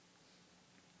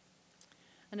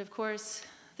 And of course,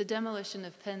 the demolition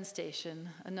of Penn Station,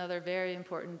 another very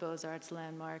important Beaux-Arts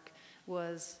landmark,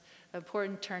 was an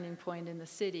important turning point in the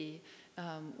city.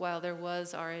 While there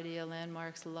was already a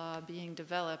landmarks law being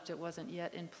developed, it wasn't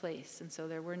yet in place, and so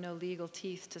there were no legal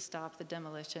teeth to stop the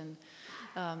demolition.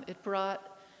 It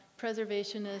brought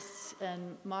preservationists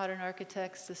and modern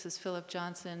architects, this is Philip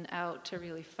Johnson, out to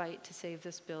really fight to save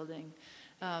this building.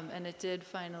 And it did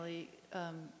finally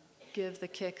give the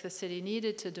kick the city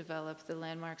needed to develop the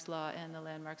landmarks law and the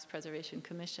Landmarks Preservation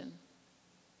Commission.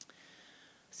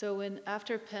 So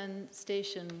after Penn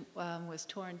Station was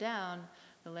torn down,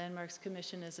 the Landmarks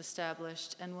Commission is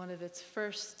established, and one of its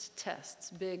first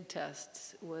tests, big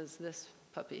tests, was this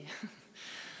puppy.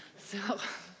 So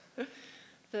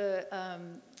the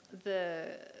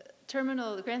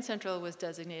Grand Central was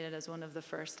designated as one of the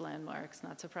first landmarks,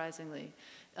 not surprisingly.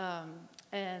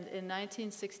 And in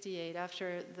 1968,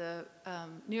 after the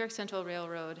New York Central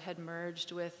Railroad had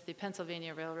merged with the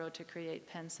Pennsylvania Railroad to create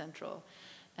Penn Central,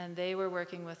 and they were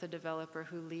working with a developer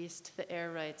who leased the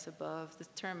air rights above the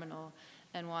terminal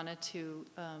and wanted to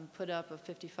put up a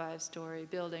 55-story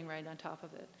building right on top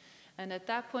of it. And at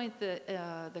that point,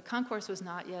 the concourse was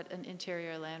not yet an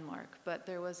interior landmark, but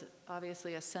there was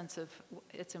obviously a sense of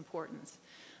its importance.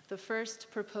 The first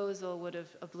proposal would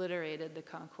have obliterated the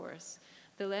concourse.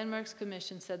 The Landmarks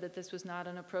Commission said that this was not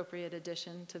an appropriate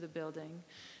addition to the building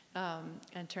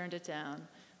and turned it down.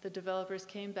 The developers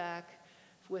came back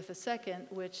with a second,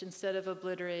 which instead of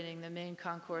obliterating the main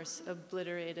concourse,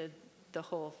 obliterated the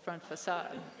whole front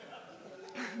facade.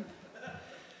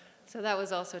 So that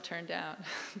was also turned down.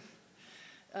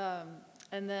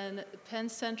 And then Penn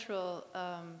Central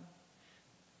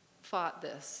fought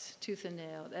this tooth and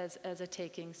nail as a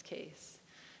takings case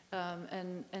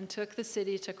and took the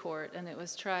city to court, and it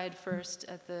was tried first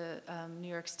at the New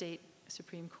York State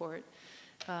Supreme Court.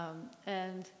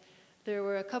 And there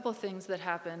were a couple things that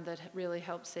happened that really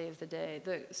helped save the day.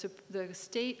 The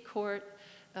state court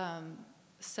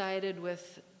sided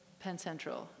with Penn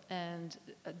Central and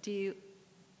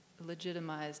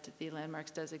delegitimized the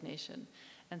landmarks designation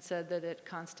and said that it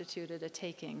constituted a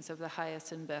takings of the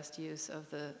highest and best use of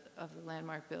the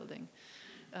landmark building.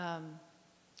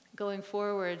 Going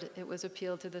forward, it was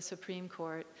appealed to the Supreme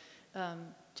Court.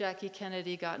 Jackie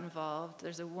Kennedy got involved.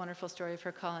 There's a wonderful story of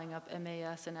her calling up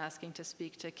MAS and asking to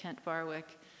speak to Kent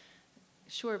Barwick.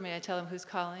 Sure, may I tell him who's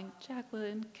calling?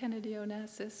 Jacqueline Kennedy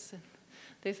Onassis. And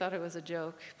they thought it was a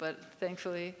joke, but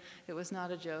thankfully it was not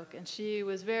a joke. And she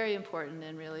was very important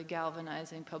in really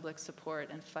galvanizing public support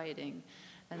and fighting,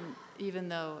 and even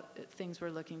though things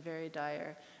were looking very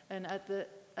dire. And at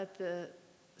the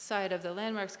side of the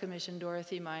Landmarks Commission,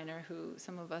 Dorothy Miner, who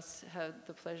some of us had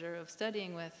the pleasure of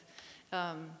studying with,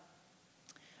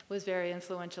 was very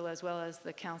influential, as well as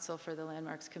the counsel for the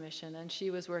Landmarks Commission. And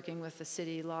she was working with the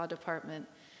city law department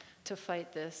to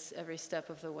fight this every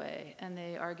step of the way. And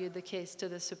they argued the case to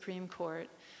the Supreme Court.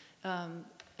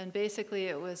 And basically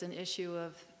it was an issue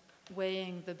of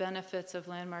weighing the benefits of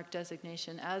landmark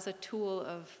designation as a tool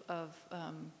of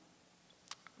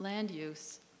land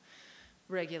use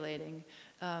regulating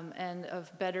and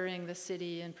of bettering the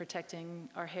city and protecting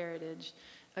our heritage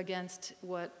against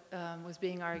what was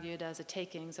being argued as a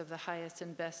takings of the highest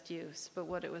and best use. But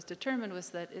what it was determined was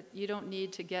that you don't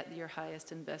need to get your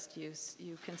highest and best use.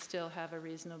 You can still have a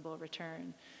reasonable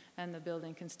return, and the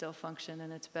building can still function,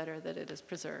 and it's better that it is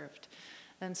preserved.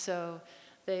 And so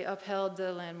they upheld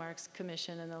the Landmarks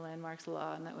Commission and the Landmarks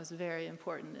Law, and that was very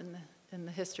important in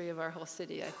the history of our whole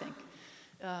city, I think.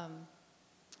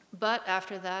 But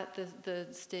after that,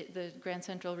 the Grand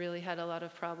Central really had a lot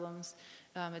of problems.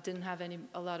 It didn't have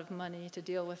a lot of money to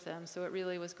deal with them, so it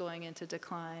really was going into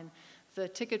decline. The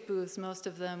ticket booths, most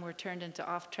of them were turned into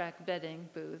off-track betting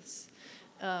booths.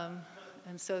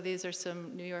 And so these are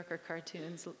some New Yorker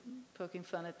cartoons poking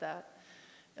fun at that.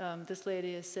 This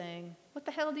lady is saying, "What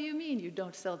the hell do you mean you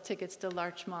don't sell tickets to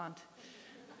Larchmont?"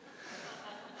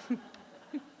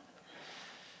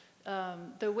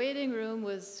 The waiting room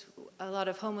was, a lot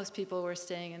of homeless people were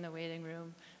staying in the waiting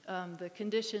room. The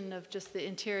condition of just the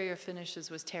interior finishes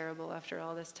was terrible after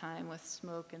all this time with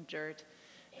smoke and dirt.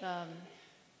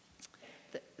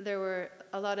 There were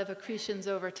a lot of accretions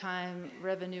over time,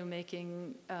 revenue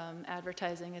making,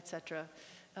 advertising, etc.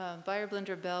 Buyer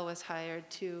Blinder Bell was hired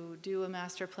to do a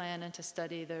master plan and to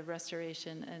study the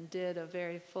restoration, and did a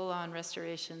very full-on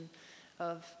restoration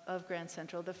of Grand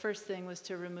Central. The first thing was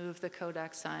to remove the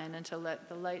Kodak sign and to let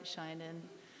the light shine in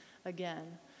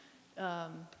again.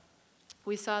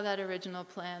 We saw that original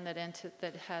plan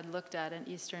that had looked at an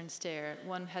eastern stair.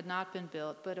 One had not been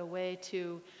built, but a way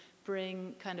to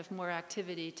bring kind of more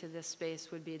activity to this space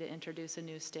would be to introduce a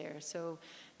new stair. So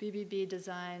BBB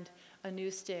designed a new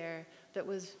stair that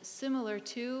was similar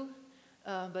to,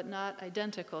 but not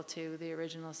identical to, the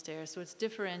original stair. So it's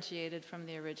differentiated from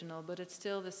the original, but it's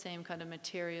still the same kind of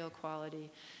material quality.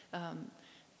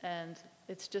 And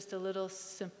it's just a little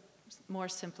more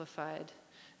simplified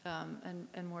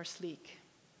and more sleek.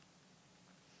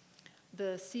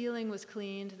 The ceiling was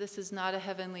cleaned. This is not a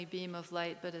heavenly beam of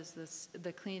light, but is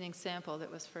the cleaning sample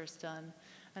that was first done.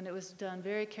 And it was done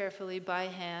very carefully by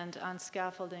hand on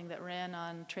scaffolding that ran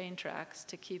on train tracks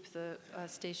to keep the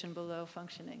station below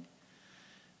functioning.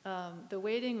 The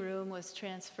waiting room was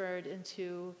transferred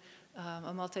into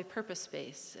a multi-purpose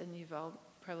space, and you've all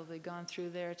probably gone through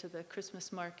there to the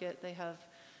Christmas market. They have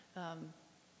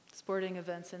sporting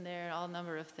events in there, all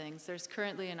number of things. There's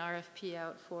currently an RFP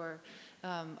out for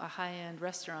a high-end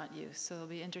restaurant use, so it'll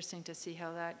be interesting to see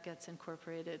how that gets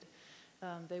incorporated.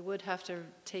 They would have to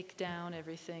take down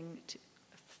everything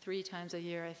 3 times a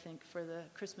year, I think, for the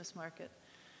Christmas market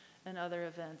and other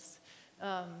events.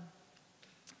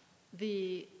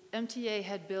 The MTA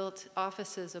had built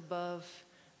offices above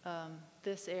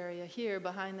this area here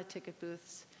behind the ticket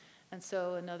booths, and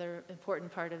so another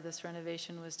important part of this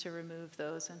renovation was to remove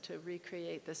those and to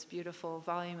recreate this beautiful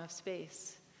volume of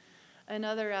space. And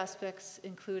other aspects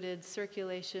included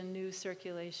circulation, new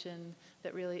circulation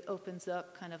that really opens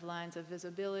up kind of lines of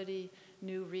visibility,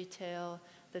 new retail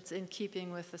that's in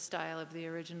keeping with the style of the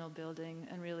original building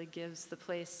and really gives the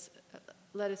place,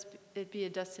 let it be a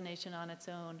destination on its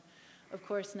own. Of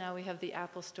course, now we have the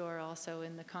Apple Store also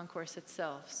in the concourse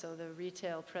itself, so the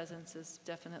retail presence is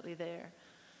definitely there.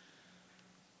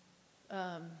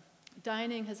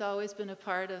 Dining has always been a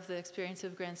part of the experience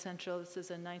of Grand Central. This is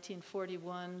a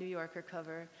 1941 New Yorker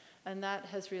cover, and that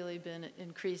has really been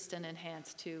increased and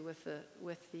enhanced too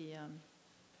with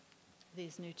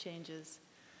these new changes.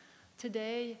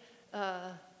 Today,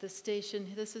 the station,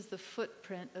 this is the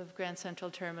footprint of Grand Central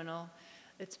Terminal.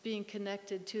 It's being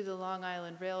connected to the Long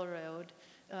Island Railroad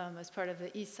as part of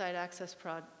the East Side Access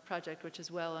Project, which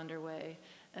is well underway.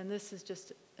 And this is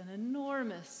just an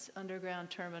enormous underground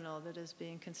terminal that is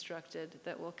being constructed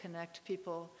that will connect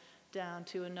people down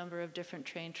to a number of different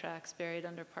train tracks buried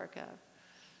under Park Ave.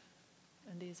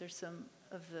 And these are some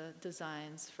of the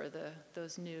designs for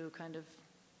those new kind of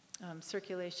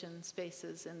circulation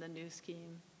spaces in the new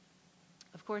scheme.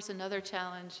 Of course, another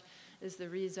challenge is the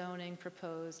rezoning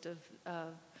proposed of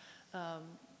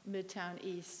Midtown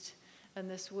East. And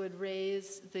this would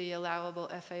raise the allowable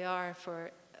FAR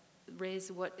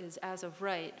raise what is as of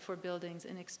right for buildings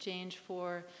in exchange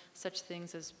for such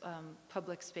things as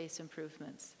public space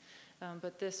improvements.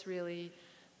 But this really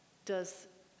does,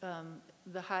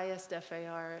 the highest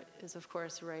FAR is of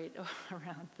course right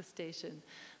around the station.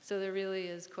 So there really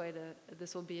is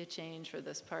this will be a change for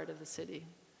this part of the city.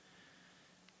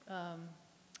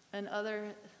 And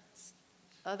other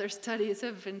studies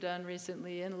have been done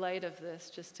recently in light of this,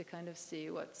 just to kind of see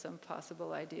what some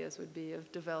possible ideas would be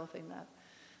of developing that.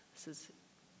 This is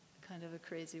kind of a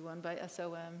crazy one by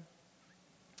SOM.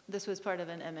 This was part of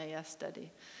an MAS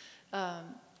study.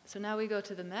 So now we go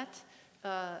to the Met.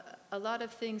 A lot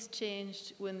of things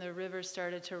changed when the river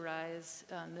started to rise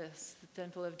on this, the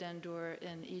Temple of Dendur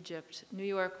in Egypt. New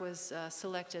York was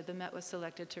selected, the Met was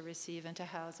selected to receive and to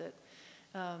house it.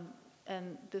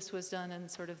 And this was done in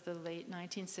sort of the late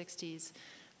 1960s.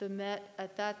 The Met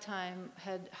at that time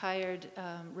had hired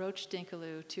Roach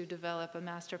Dinkaloo to develop a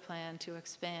master plan to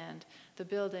expand the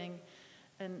building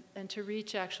and to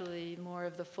reach actually more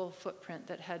of the full footprint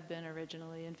that had been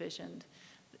originally envisioned.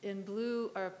 in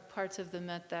blue are parts of the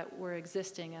Met that were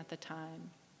existing at the time.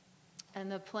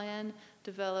 And the plan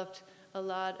developed a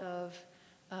lot of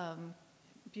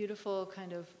beautiful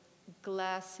kind of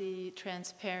glassy,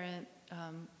 transparent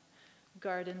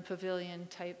garden pavilion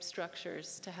type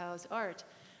structures to house art.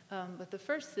 But the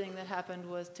first thing that happened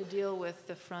was to deal with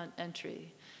the front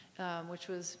entry, which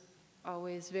was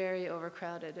always very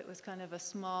overcrowded. It was kind of a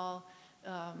small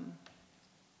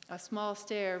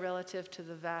stair relative to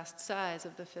the vast size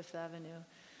of the Fifth Avenue.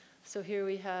 So here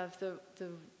we have the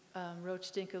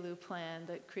Roche-Dinkeloo plan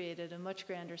that created a much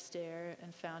grander stair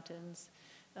and fountains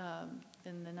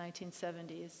in the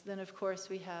 1970s. Then, of course,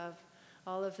 we have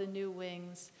all of the new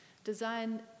wings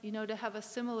designed, to have a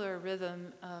similar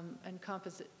rhythm and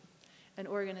composite and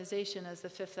organization as the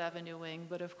Fifth Avenue wing,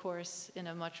 but of course in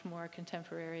a much more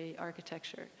contemporary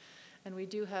architecture. And we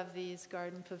do have these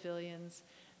garden pavilions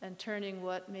and turning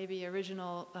what maybe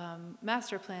original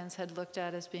master plans had looked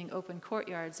at as being open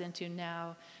courtyards into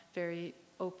now very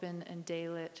open and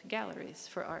daylit galleries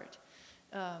for art.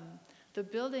 The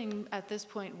building at this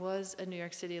point was a New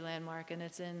York City landmark, and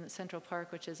it's in Central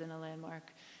Park, which isn't a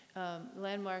landmark.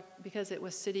 Landmark, because it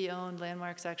was city-owned,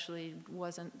 Landmarks actually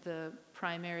wasn't the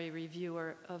primary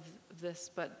reviewer of this,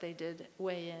 but they did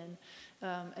weigh in.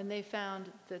 And they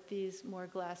found that these more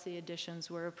glassy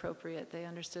additions were appropriate. They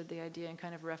understood the idea and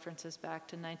kind of references back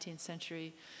to 19th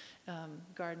century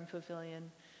garden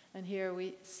pavilion. And here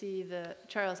we see the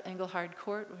Charles Engelhard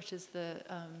Court, which is the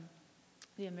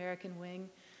American wing.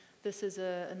 This is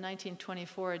a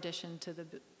 1924 addition to the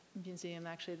museum,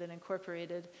 actually, that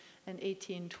incorporated an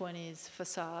 1820s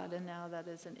facade, and now that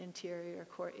is an interior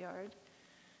courtyard.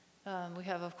 We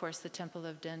have, of course, the Temple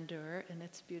of Dendur and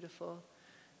its beautiful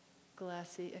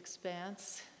glassy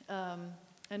expanse.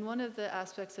 And one of the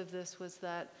aspects of this was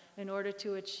that in order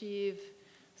to achieve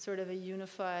sort of a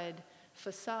unified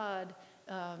facade,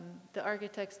 the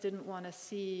architects didn't want to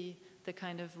see the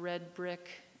kind of red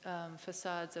brick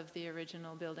facades of the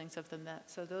original buildings of the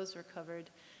Met. So those were covered,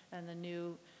 and the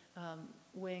new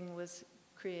wing was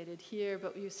created here,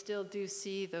 but you still do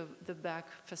see the back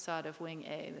facade of Wing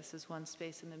A. This is one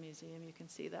space in the museum, you can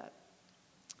see that.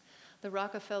 The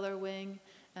Rockefeller wing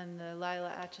and the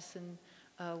Lila Atchison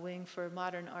wing for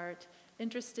modern art.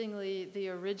 Interestingly, the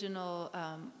original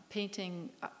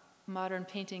modern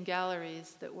painting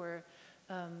galleries that were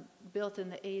built in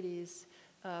the 80s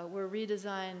were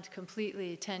redesigned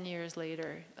completely 10 years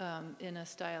later in a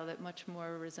style that much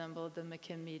more resembled the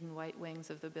McKim-Meaden white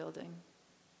wings of the building.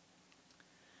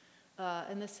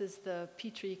 And this is the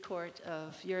Petrie Court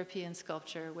of European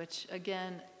sculpture, which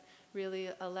again really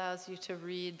allows you to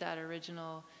read that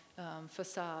original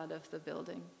facade of the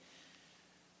building.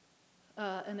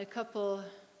 And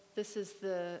this is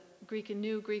the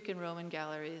new Greek and Roman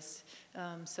galleries.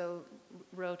 So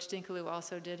Roche-Dinkeloo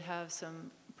also did have some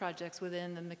projects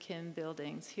within the McKim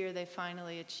buildings. Here they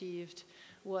finally achieved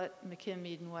what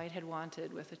McKim-Meaden White had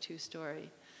wanted with a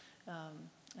two-story.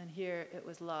 And here it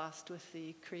was lost with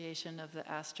the creation of the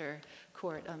Astor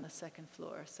Court on the second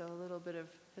floor. So a little bit of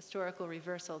historical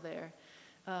reversal there.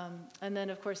 And then,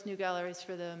 of course, new galleries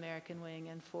for the American wing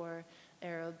and for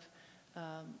Arab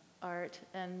art,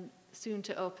 and soon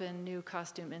to open new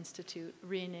Costume Institute,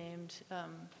 renamed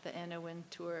the Anna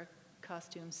Wintour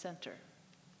Costume Center.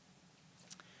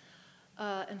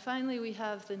 And finally, we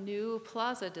have the new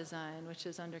plaza design, which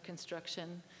is under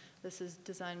construction. This is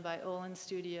designed by Olin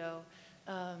Studio.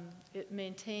 It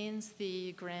maintains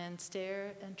the grand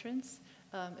stair entrance.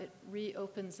 It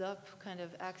reopens up kind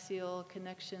of axial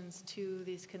connections to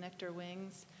these connector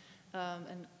wings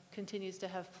and continues to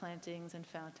have plantings and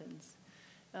fountains.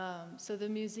 So the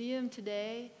museum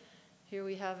today, here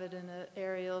we have it in an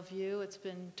aerial view. It's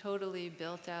been totally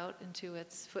built out into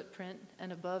its footprint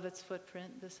and above its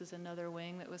footprint. This is another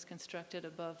wing that was constructed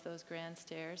above those grand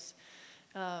stairs.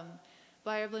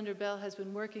 Beyer Blinder Bell has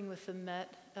been working with the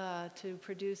Met to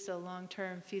produce a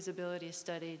long-term feasibility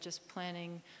study, just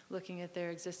planning, looking at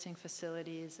their existing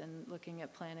facilities and looking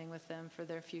at planning with them for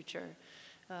their future.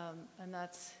 And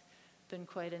that's been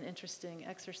quite an interesting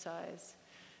exercise.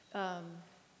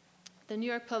 The New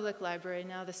York Public Library,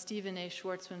 now the Stephen A.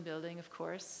 Schwarzman building, of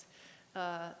course,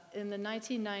 in the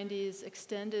 1990s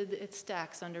extended its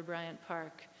stacks under Bryant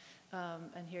Park.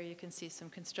 And here you can see some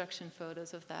construction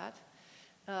photos of that.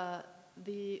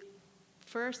 The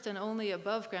first and only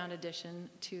above-ground addition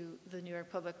to the New York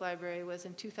Public Library was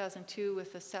in 2002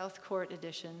 with the South Court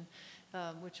addition,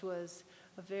 which was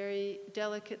a very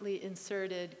delicately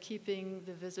inserted, keeping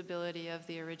the visibility of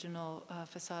the original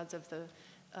facades of the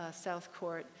South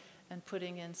Court and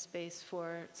putting in space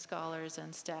for scholars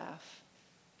and staff.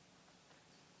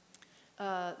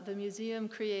 The museum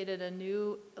created a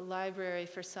new library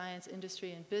for science,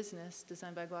 industry, and business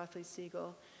designed by Gothley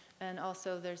Siegel. And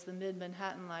also there's the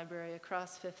Mid-Manhattan Library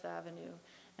across Fifth Avenue.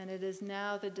 And it is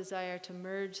now the desire to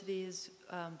merge these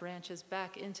branches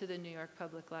back into the New York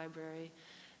Public Library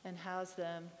and house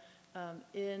them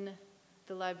in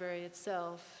the library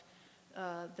itself.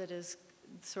 That is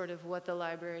sort of what the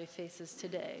library faces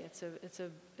today.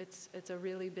 It's a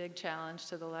really big challenge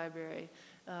to the library.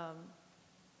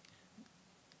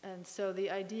 And so the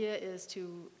idea is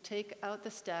to take out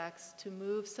the stacks, to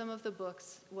move some of the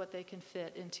books, what they can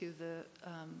fit, into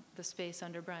the space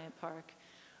under Bryant Park.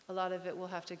 A lot of it will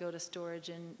have to go to storage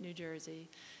in New Jersey.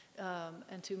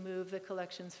 And to move the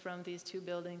collections from these two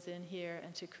buildings in here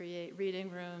and to create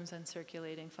reading rooms and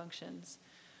circulating functions.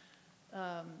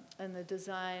 And the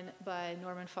design by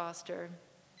Norman Foster,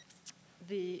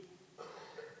 the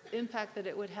impact that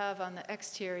it would have on the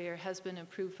exterior has been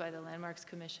improved by the Landmarks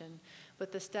Commission, but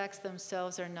the stacks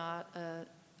themselves are not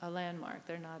a landmark.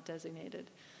 They're not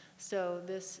designated. So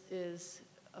this is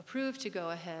approved to go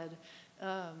ahead,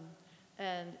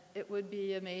 and it would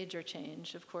be a major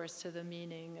change, of course, to the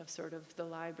meaning of sort of the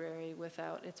library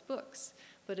without its books,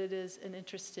 but it is an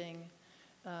interesting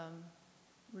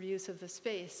reuse of the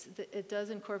space. It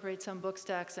does incorporate some book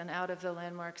stacks, and out of the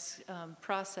Landmarks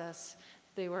process,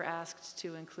 they were asked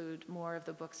to include more of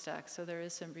the book stacks, so there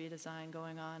is some redesign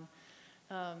going on.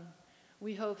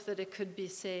 We hope that it could be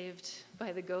saved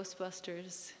by the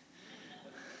Ghostbusters,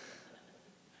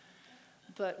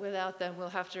 but without them, we'll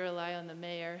have to rely on the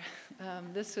mayor.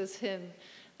 This was him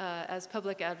as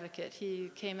public advocate.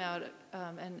 He came out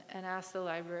and asked the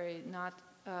library not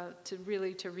to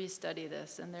restudy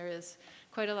this, and there is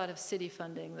quite a lot of city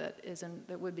funding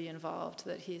that would be involved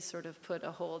that he's sort of put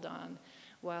a hold on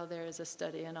while there is a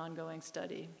study, an ongoing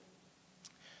study.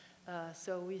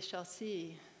 So we shall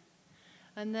see.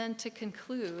 And then to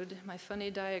conclude, my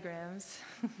funny diagrams.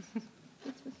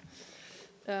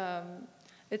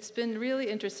 It's been really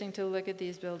interesting to look at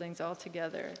these buildings all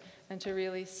together and to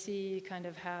really see kind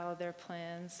of how their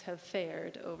plans have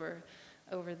fared over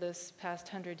this past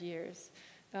 100 years.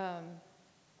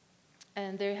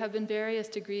 And there have been various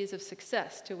degrees of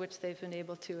success to which they've been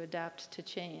able to adapt to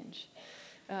change.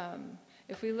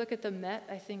 If we look at the Met,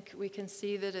 I think we can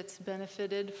see that it's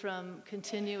benefited from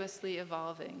continuously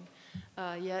evolving.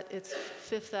 Yet its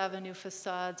Fifth Avenue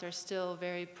facades are still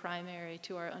very primary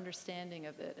to our understanding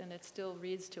of it, and it still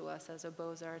reads to us as a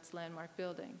Beaux-Arts landmark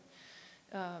building.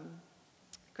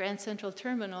 Grand Central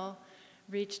Terminal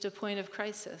reached a point of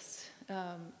crisis,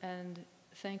 and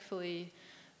thankfully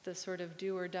the sort of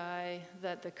do or die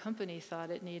that the company thought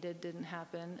it needed didn't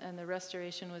happen, and the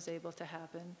restoration was able to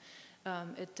happen.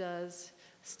 It does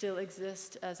still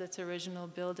exist as its original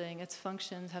building. Its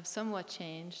functions have somewhat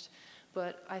changed,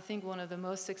 but I think one of the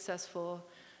most successful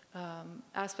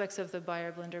aspects of the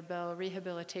Beyer-Blinder-Bell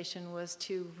rehabilitation was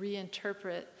to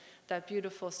reinterpret that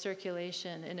beautiful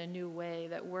circulation in a new way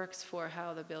that works for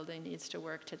how the building needs to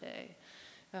work today.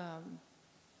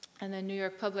 And the New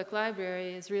York Public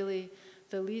Library is really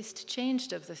the least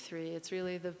changed of the three. It's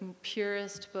really the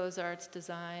purest Beaux-Arts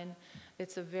design.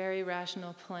 It's a very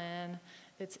rational plan.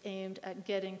 It's aimed at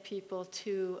getting people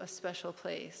to a special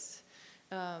place.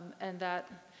 And that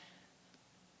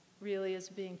really is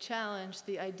being challenged.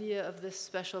 The idea of this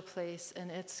special place and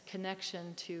its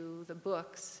connection to the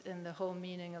books and the whole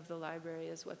meaning of the library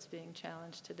is what's being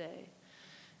challenged today.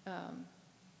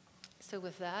 So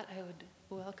with that, I would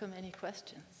welcome any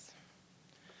questions.